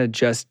not going to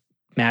just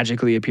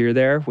magically appear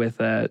there with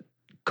a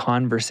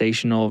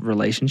conversational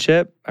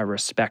relationship, a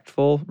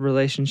respectful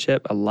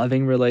relationship, a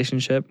loving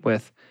relationship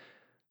with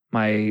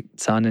my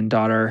son and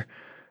daughter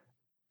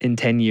in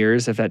 10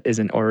 years if that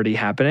isn't already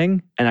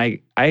happening.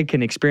 And I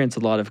can experience a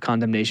lot of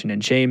condemnation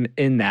and shame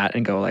in that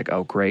and go like,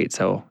 oh, great.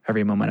 So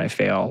every moment I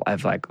fail,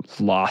 I've like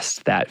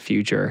lost that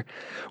future,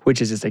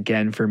 which is just,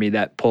 again, for me,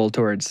 that pull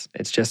towards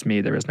it's just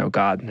me. There is no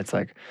God. And it's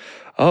like,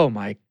 oh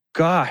my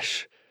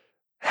gosh,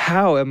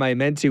 how am I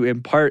meant to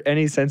impart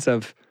any sense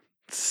of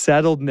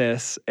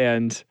settledness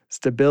and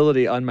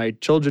stability on my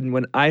children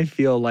when I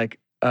feel like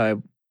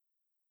I'm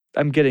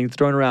getting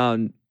thrown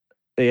around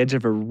the edge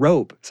of a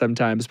rope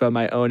sometimes by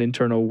my own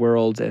internal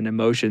world and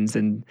emotions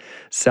and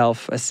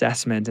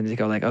self-assessment, and to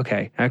go like,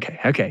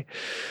 okay.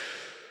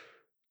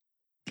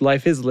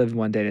 Life is lived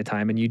one day at a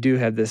time, and you do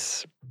have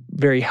this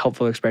very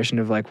helpful expression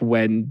of like,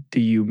 when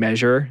do you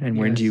measure and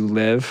when do you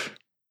live?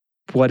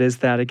 What is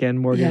that again,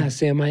 Morgan? Yeah,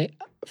 Sam,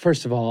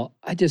 First of all,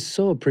 I just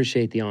so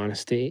appreciate the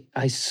honesty.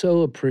 I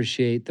so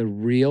appreciate the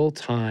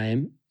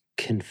real-time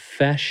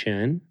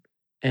confession,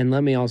 and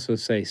let me also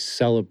say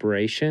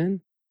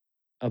celebration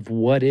of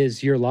what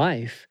is your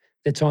life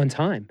that's on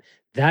time.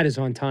 That is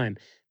on time.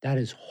 That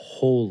is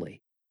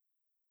holy.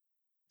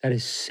 That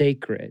is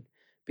sacred,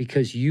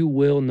 because you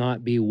will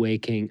not be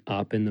waking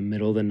up in the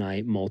middle of the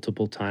night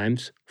multiple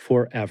times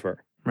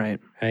forever. Right.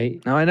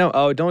 Right? Now I know.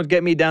 Oh, don't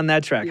get me down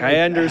that track. I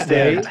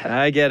understand.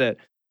 I get it.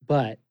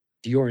 But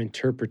your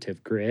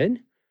interpretive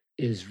grid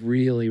is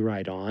really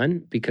right on,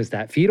 because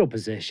that fetal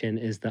position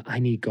is the I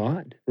need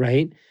God,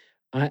 right?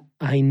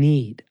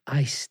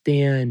 I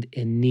stand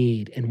in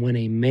need. And when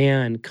a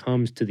man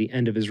comes to the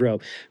end of his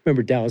rope,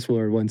 remember Dallas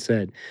Willard once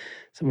said,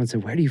 someone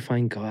said, where do you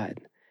find God?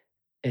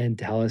 And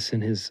Dallas,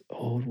 in his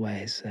old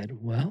way, said,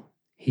 well,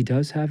 he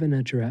does have an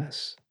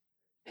address.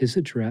 His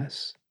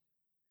address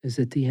is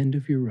at the end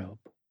of your rope.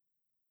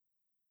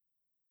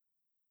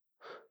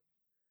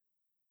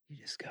 You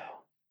just go,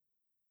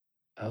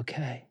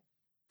 okay,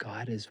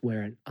 God is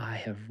where I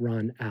have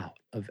run out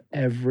of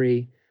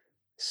every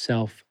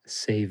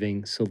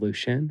self-saving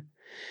solution.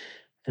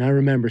 And I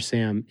remember,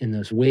 Sam, in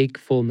those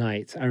wakeful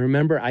nights,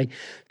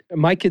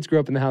 my kids grew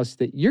up in the house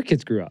that your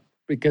kids grew up,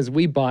 because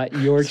we bought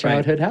your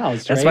childhood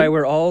house, That's right? why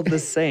we're all the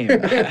same.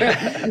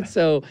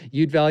 So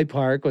Ute Valley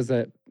Park was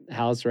a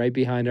house right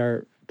behind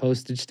our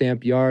postage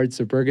stamp yard,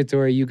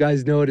 Suburgatory. You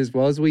guys know it as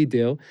well as we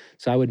do.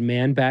 So I would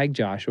man bag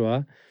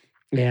Joshua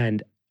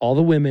and all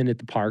the women at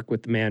the park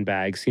with the man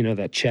bags,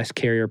 that chest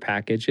carrier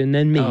package, and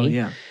then me. Oh,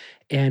 yeah.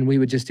 And we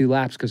would just do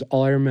laps, because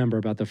all I remember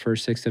about the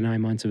first 6 to 9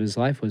 months of his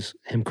life was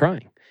him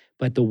crying.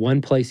 But the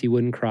one place he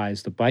wouldn't cry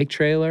is the bike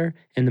trailer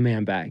and the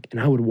man bag.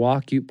 And I would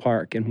walk Ute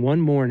Park, and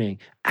one morning,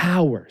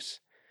 hours,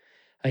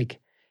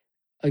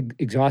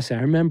 exhausted.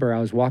 I remember I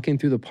was walking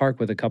through the park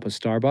with a cup of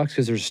Starbucks,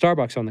 because there's a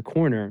Starbucks on the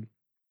corner.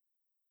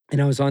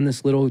 And I was on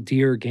this little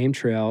deer game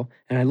trail,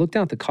 and I looked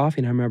down at the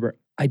coffee, and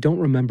I don't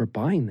remember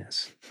buying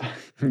this.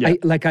 Yeah.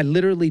 I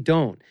literally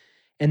don't.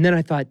 And then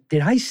I thought,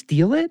 did I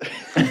steal it?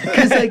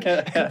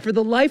 Because for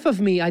the life of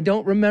me, I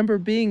don't remember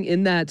being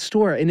in that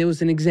store. And it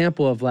was an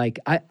example of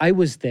I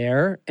was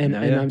there, and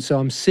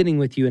I'm sitting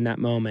with you in that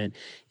moment.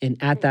 And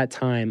at that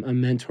time, a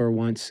mentor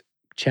once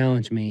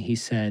challenged me. He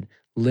said,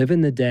 live in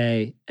the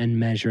day and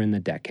measure in the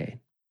decade.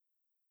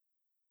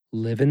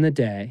 Live in the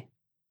day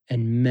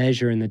and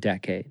measure in the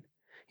decade.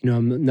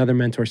 Another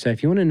mentor said,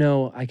 if you want to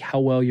know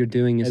how well you're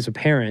doing as a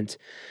parent,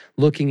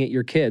 looking at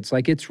your kids,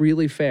 it's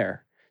really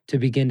fair to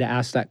begin to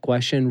ask that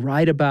question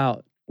right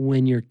about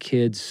when your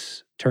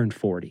kids turned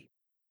 40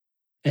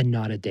 and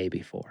not a day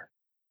before.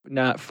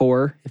 Not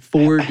 4.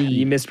 40.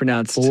 You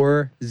mispronounced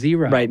 40.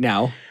 right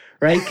now.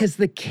 Right? Because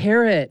the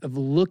carrot of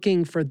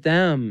looking for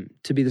them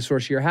to be the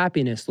source of your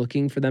happiness,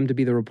 looking for them to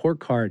be the report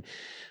card.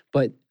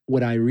 But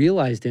what I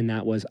realized in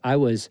that was I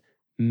was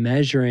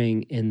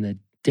measuring in the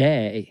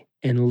day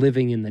and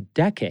living in the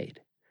decade,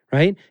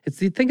 right?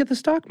 Think of the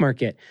stock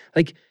market.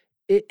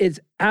 It's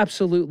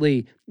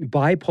absolutely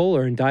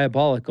bipolar and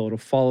diabolical to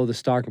follow the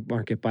stock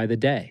market by the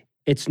day.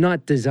 It's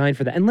not designed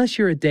for that, unless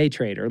you're a day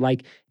trader,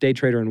 day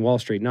trader in Wall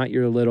Street, not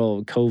your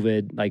little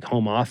COVID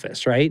home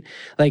office, right?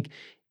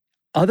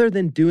 Other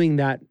than doing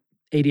that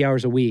 80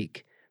 hours a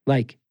week,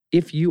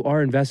 if you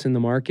are invested in the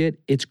market,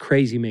 it's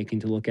crazy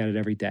making to look at it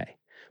every day.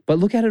 But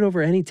look at it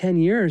over any 10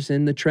 years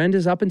and the trend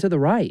is up and to the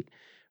right,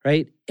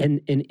 right? And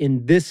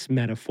in this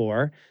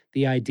metaphor,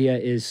 the idea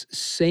is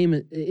same.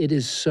 It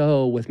is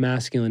so with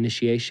masculine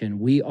initiation.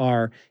 We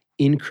are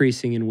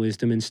increasing in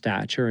wisdom and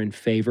stature and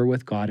favor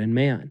with God and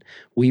man.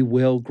 We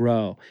will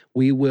grow.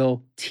 We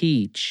will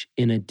teach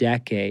in a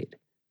decade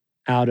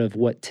out of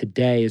what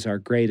today is our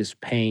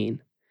greatest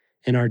pain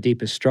and our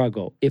deepest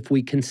struggle, if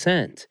we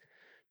consent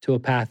to a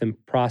path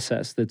and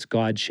process that's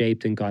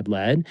God-shaped and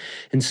God-led.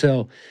 And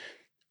so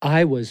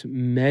I was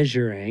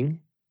measuring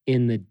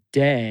in the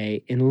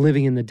day and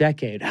living in the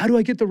decade. How do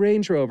I get the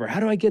Range Rover? How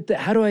do I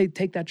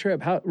take that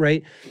trip?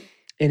 Right?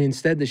 And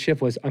instead the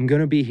shift was, I'm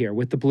going to be here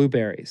with the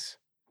blueberries,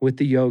 with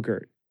the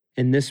yogurt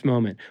in this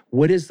moment.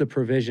 What is the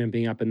provision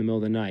being up in the middle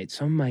of the night?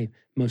 Some of my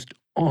most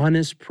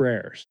honest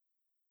prayers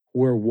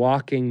were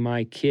walking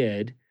my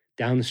kid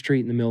down the street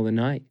in the middle of the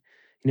night.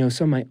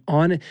 Some of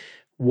my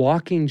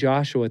walking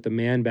Joshua at the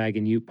man bag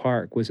in Ute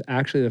Park was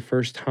actually the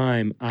first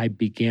time I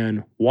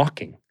began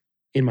walking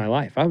in my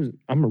life. I'm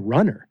a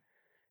runner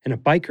and a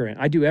biker, and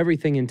I do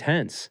everything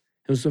intense.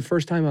 It was the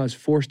first time I was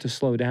forced to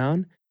slow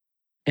down,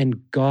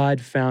 and God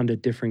found a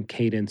different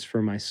cadence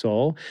for my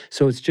soul.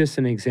 So it's just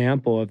an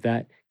example of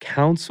that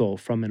counsel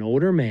from an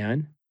older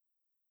man: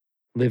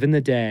 live in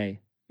the day,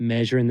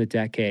 measure in the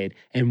decade.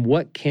 And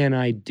what can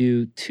I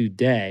do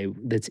today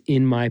that's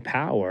in my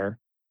power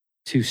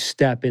to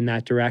step in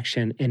that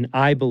direction? And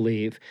I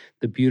believe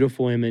the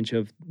beautiful image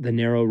of the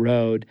narrow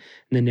road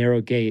and the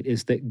narrow gate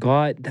is that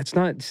God, that's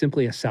not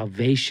simply a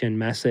salvation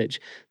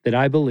message, that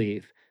I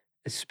believe,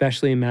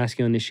 especially in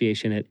masculine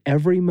initiation, at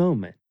every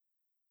moment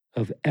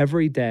of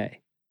every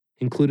day,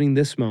 including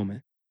this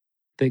moment,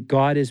 that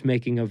God is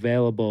making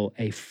available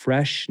a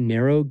fresh,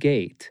 narrow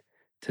gate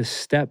to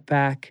step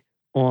back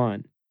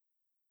on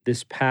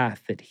this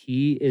path that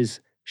he is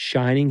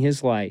shining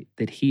his light,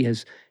 that he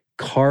has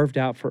carved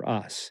out for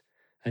us,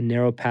 a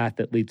narrow path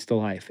that leads to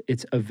life.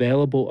 It's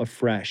available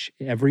afresh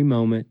every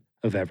moment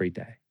of every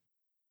day.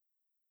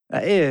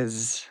 That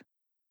is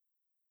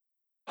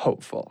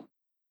hopeful.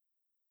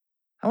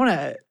 I want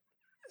to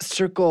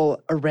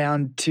circle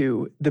around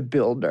to the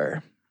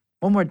builder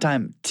one more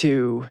time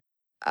to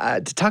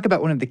talk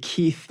about one of the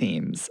key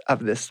themes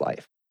of this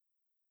life.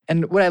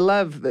 And what I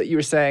love that you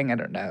were saying,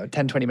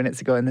 10, 20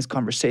 minutes ago in this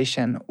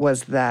conversation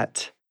was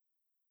that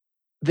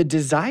the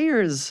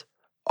desires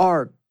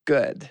are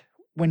good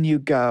when you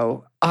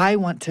go, I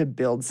want to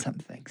build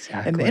something.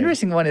 Exactly. And the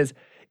interesting one is,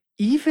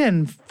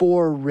 even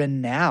for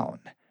renown,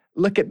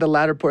 look at the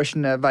latter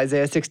portion of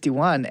Isaiah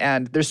 61,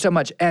 and there's so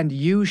much, and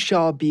you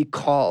shall be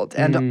called,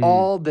 and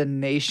all the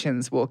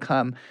nations will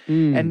come.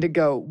 And to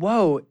go,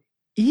 whoa,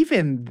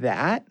 even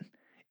that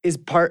is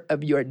part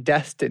of your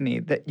destiny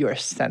that you're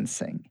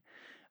sensing.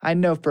 I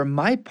know for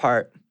my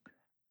part,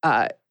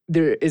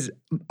 there is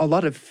a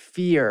lot of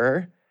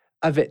fear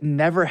of it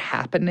never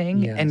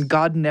happening and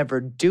God never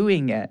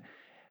doing it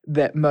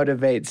that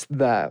motivates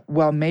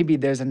maybe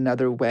there's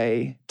another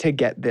way to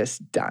get this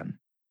done.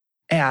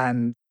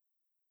 And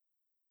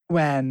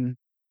when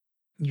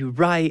you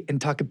write and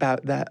talk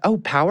about that,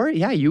 power,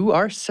 you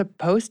are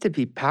supposed to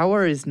be.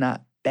 Power is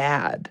not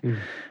bad.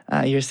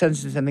 You're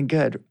sensing something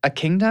good. A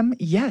kingdom,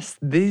 yes,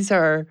 these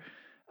are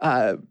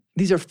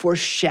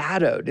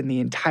foreshadowed in the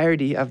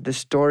entirety of the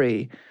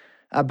story,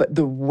 but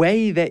the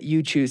way that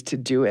you choose to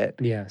do it,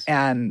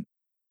 and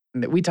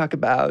that we talk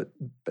about,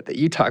 but that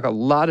you talk a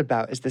lot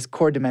about, is this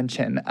core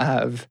dimension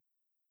of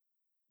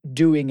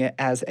doing it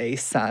as a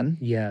son.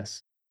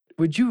 Yes.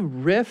 Would you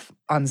riff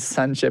on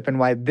sonship and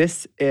why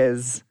this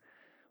is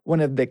one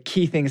of the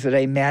key things that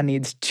a man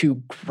needs to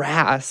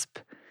grasp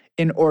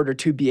in order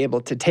to be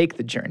able to take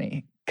the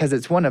journey? Because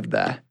it's one of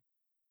the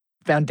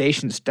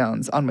foundation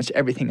stones on which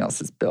everything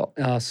else is built.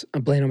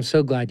 Blaine, I'm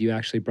so glad you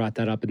actually brought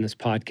that up in this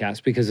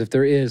podcast, because if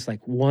there is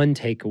one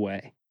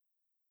takeaway,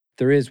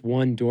 there is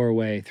one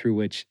doorway through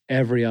which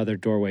every other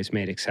doorway is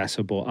made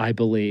accessible, I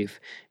believe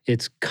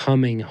it's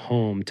coming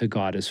home to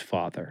God as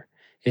Father.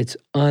 It's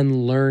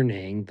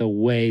unlearning the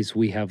ways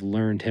we have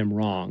learned him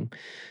wrong,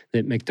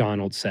 that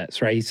MacDonald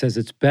says, right? He says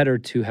it's better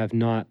to have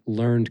not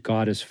learned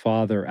God as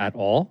Father at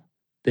all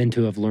than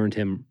to have learned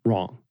him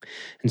wrong.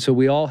 And so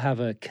we all have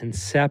a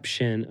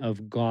conception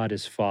of God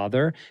as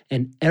Father,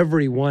 and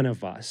every one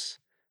of us,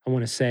 I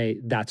want to say,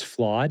 that's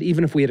flawed,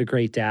 even if we had a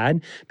great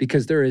dad,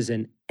 because there is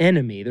an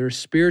enemy, there are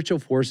spiritual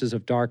forces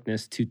of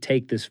darkness to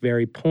take this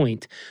very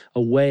point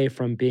away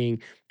from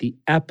being the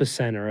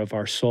epicenter of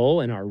our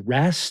soul and our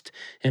rest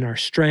and our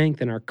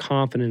strength and our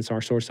confidence,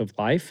 our source of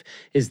life,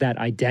 is that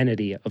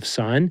identity of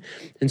son.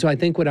 And so I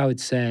think what I would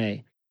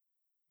say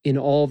in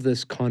all of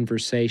this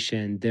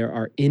conversation, there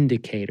are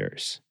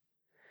indicators.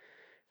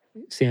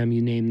 Sam,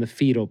 you named the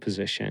fetal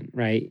position,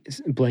 right?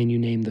 Blaine, you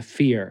named the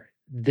fear.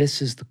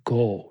 This is the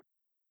goal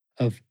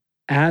of,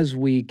 as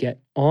we get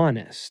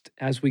honest,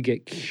 as we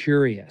get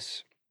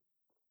curious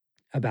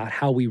about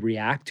how we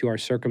react to our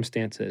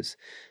circumstances,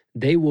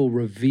 they will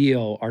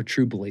reveal our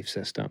true belief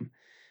system.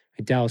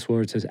 Dallas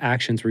Willard says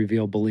actions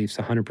reveal beliefs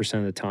 100%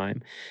 of the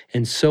time.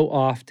 And so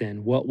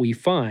often what we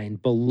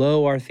find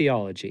below our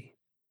theology,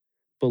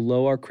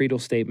 below our creedal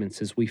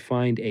statements, is we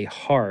find a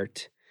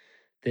heart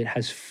that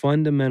has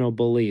fundamental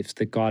beliefs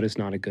that God is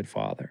not a good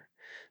father,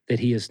 that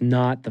he is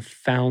not the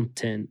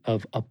fountain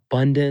of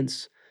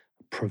abundance,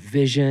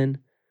 provision,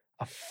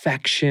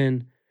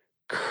 affection,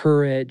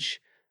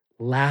 courage,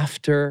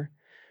 laughter.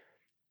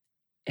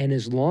 And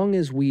as long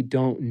as we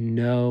don't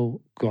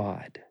know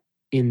God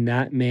in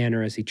that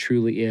manner as he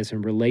truly is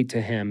and relate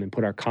to him and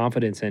put our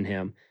confidence in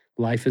him,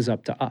 life is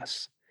up to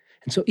us.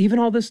 And so even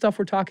all this stuff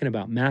we're talking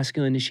about,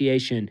 masculine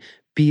initiation,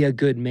 be a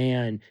good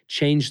man,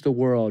 change the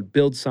world,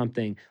 build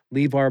something,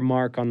 leave our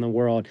mark on the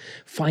world,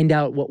 find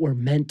out what we're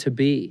meant to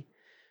be.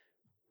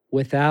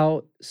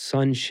 Without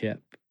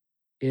sonship,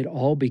 it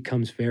all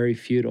becomes very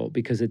futile,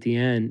 because at the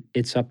end,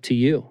 it's up to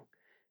you.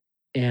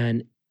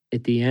 And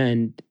at the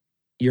end,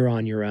 you're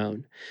on your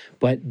own.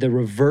 But the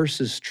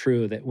reverse is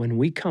true, that when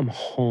we come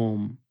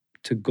home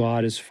to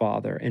God as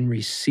Father and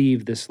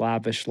receive this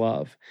lavish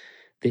love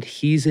that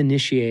he's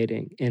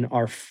initiating, and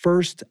our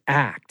first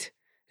act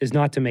is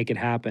not to make it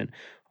happen.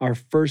 Our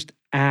first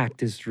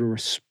act is to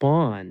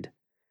respond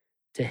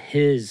to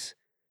his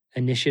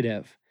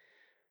initiative.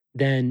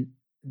 Then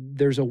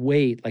there's a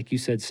weight, like you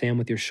said, Sam,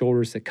 with your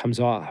shoulders, that comes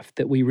off,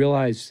 that we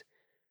realize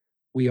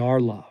we are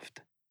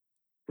loved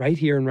right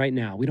here and right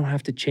now. We don't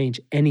have to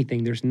change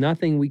anything. There's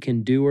nothing we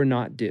can do or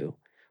not do,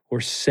 or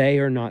say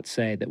or not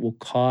say, that will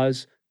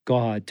cause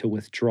God to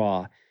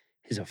withdraw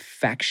his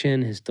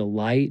affection, his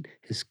delight,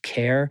 his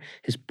care,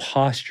 his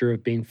posture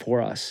of being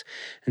for us.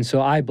 And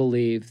so I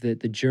believe that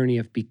the journey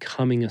of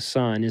becoming a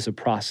son is a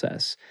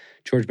process.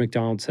 George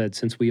MacDonald said,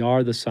 since we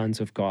are the sons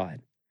of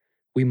God,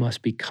 we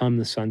must become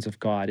the sons of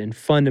God. And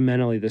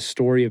fundamentally, the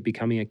story of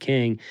becoming a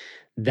king,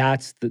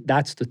 that's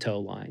the tow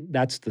line.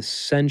 That's the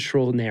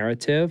central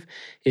narrative,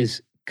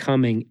 is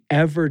coming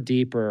ever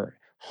deeper,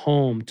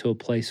 home to a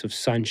place of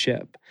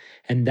sonship.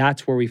 And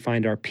that's where we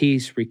find our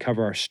peace,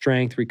 recover our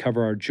strength,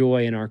 recover our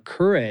joy and our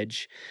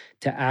courage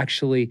to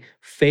actually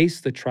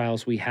face the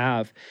trials we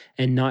have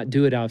and not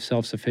do it out of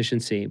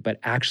self-sufficiency,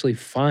 but actually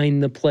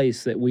find the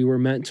place that we were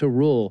meant to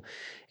rule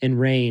and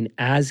reign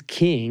as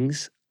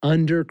kings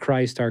under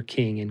Christ our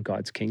King in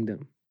God's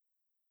kingdom.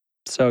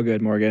 So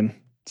good, Morgan.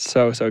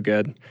 So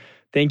good.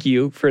 Thank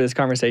you for this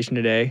conversation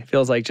today.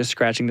 Feels like just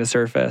scratching the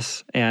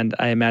surface. And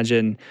I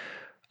imagine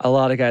a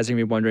lot of guys are going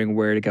to be wondering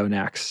where to go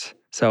next.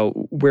 So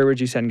where would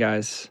you send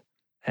guys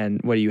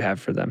and what do you have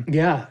for them?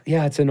 Yeah,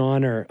 it's an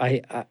honor.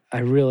 I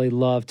really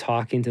love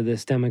talking to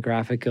this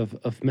demographic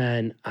of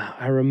men.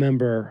 I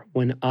remember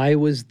when I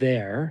was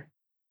there,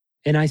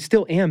 and I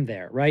still am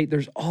there, right?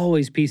 There's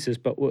always pieces,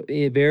 but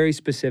very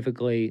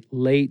specifically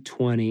late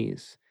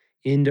 20s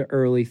into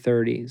early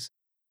 30s.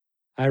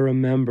 I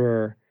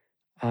remember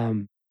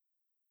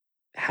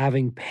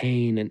having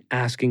pain and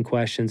asking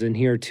questions, and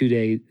here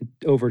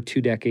over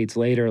 2 decades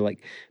later,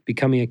 like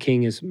becoming a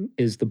king is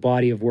the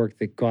body of work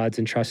that God's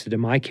entrusted in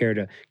my care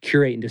to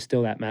curate and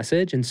distill that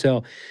message. And so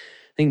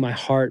I think my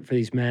heart for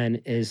these men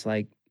is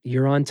like,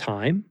 you're on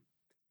time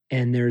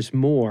and there's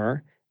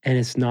more, and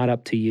it's not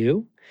up to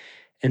you.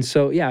 And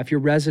so, yeah, if you're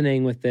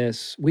resonating with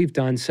this, we've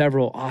done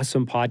several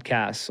awesome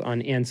podcasts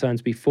on And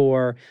Sons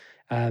before,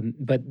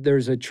 but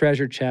there's a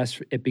treasure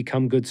chest at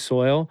Become Good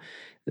Soil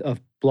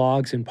of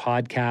blogs and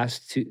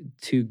podcasts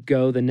to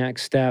go the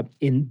next step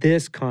in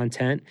this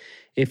content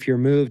if you're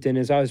moved. And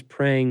as I was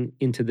praying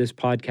into this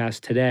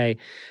podcast today,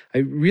 I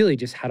really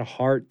just had a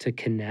heart to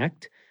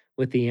connect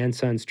with the And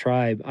Sons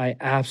tribe. I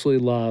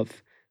absolutely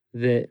love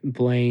that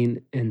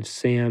Blaine and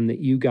Sam, that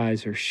you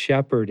guys are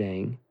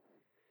shepherding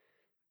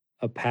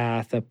a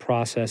path, a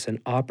process, an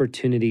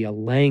opportunity, a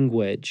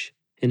language,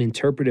 an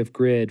interpretive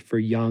grid for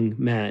young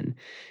men.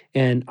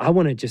 And I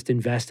want to just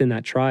invest in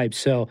that tribe.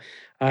 So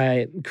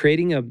I'm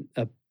creating a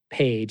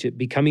page at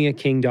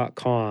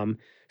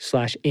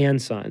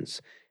becomingaking.com/andsons.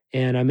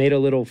 And I made a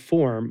little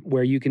form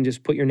where you can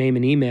just put your name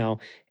and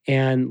email.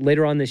 And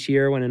later on this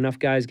year, when enough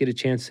guys get a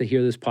chance to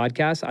hear this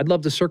podcast, I'd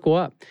love to circle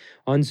up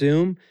on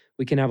Zoom.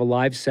 We can have a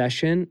live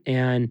session.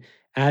 And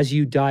as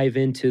you dive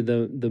into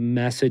the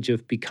message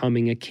of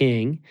becoming a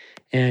king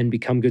and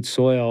become good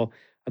soil,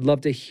 I'd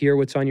love to hear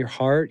what's on your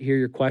heart, hear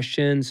your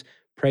questions,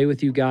 pray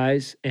with you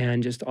guys,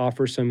 and just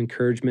offer some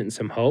encouragement and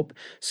some hope.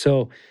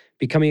 So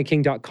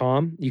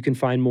becomingaking.com, you can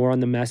find more on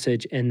the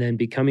message, and then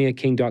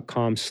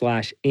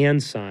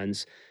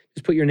becomingaking.com/andsons.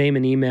 Just put your name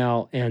and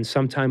email, and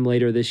sometime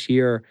later this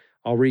year,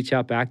 I'll reach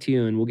out back to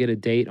you and we'll get a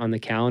date on the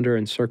calendar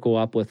and circle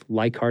up with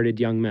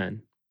like-hearted young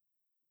men.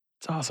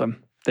 It's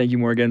awesome. Thank you,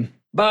 Morgan.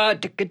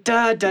 But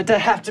to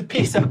have to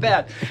be so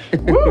bad.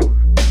 Woo!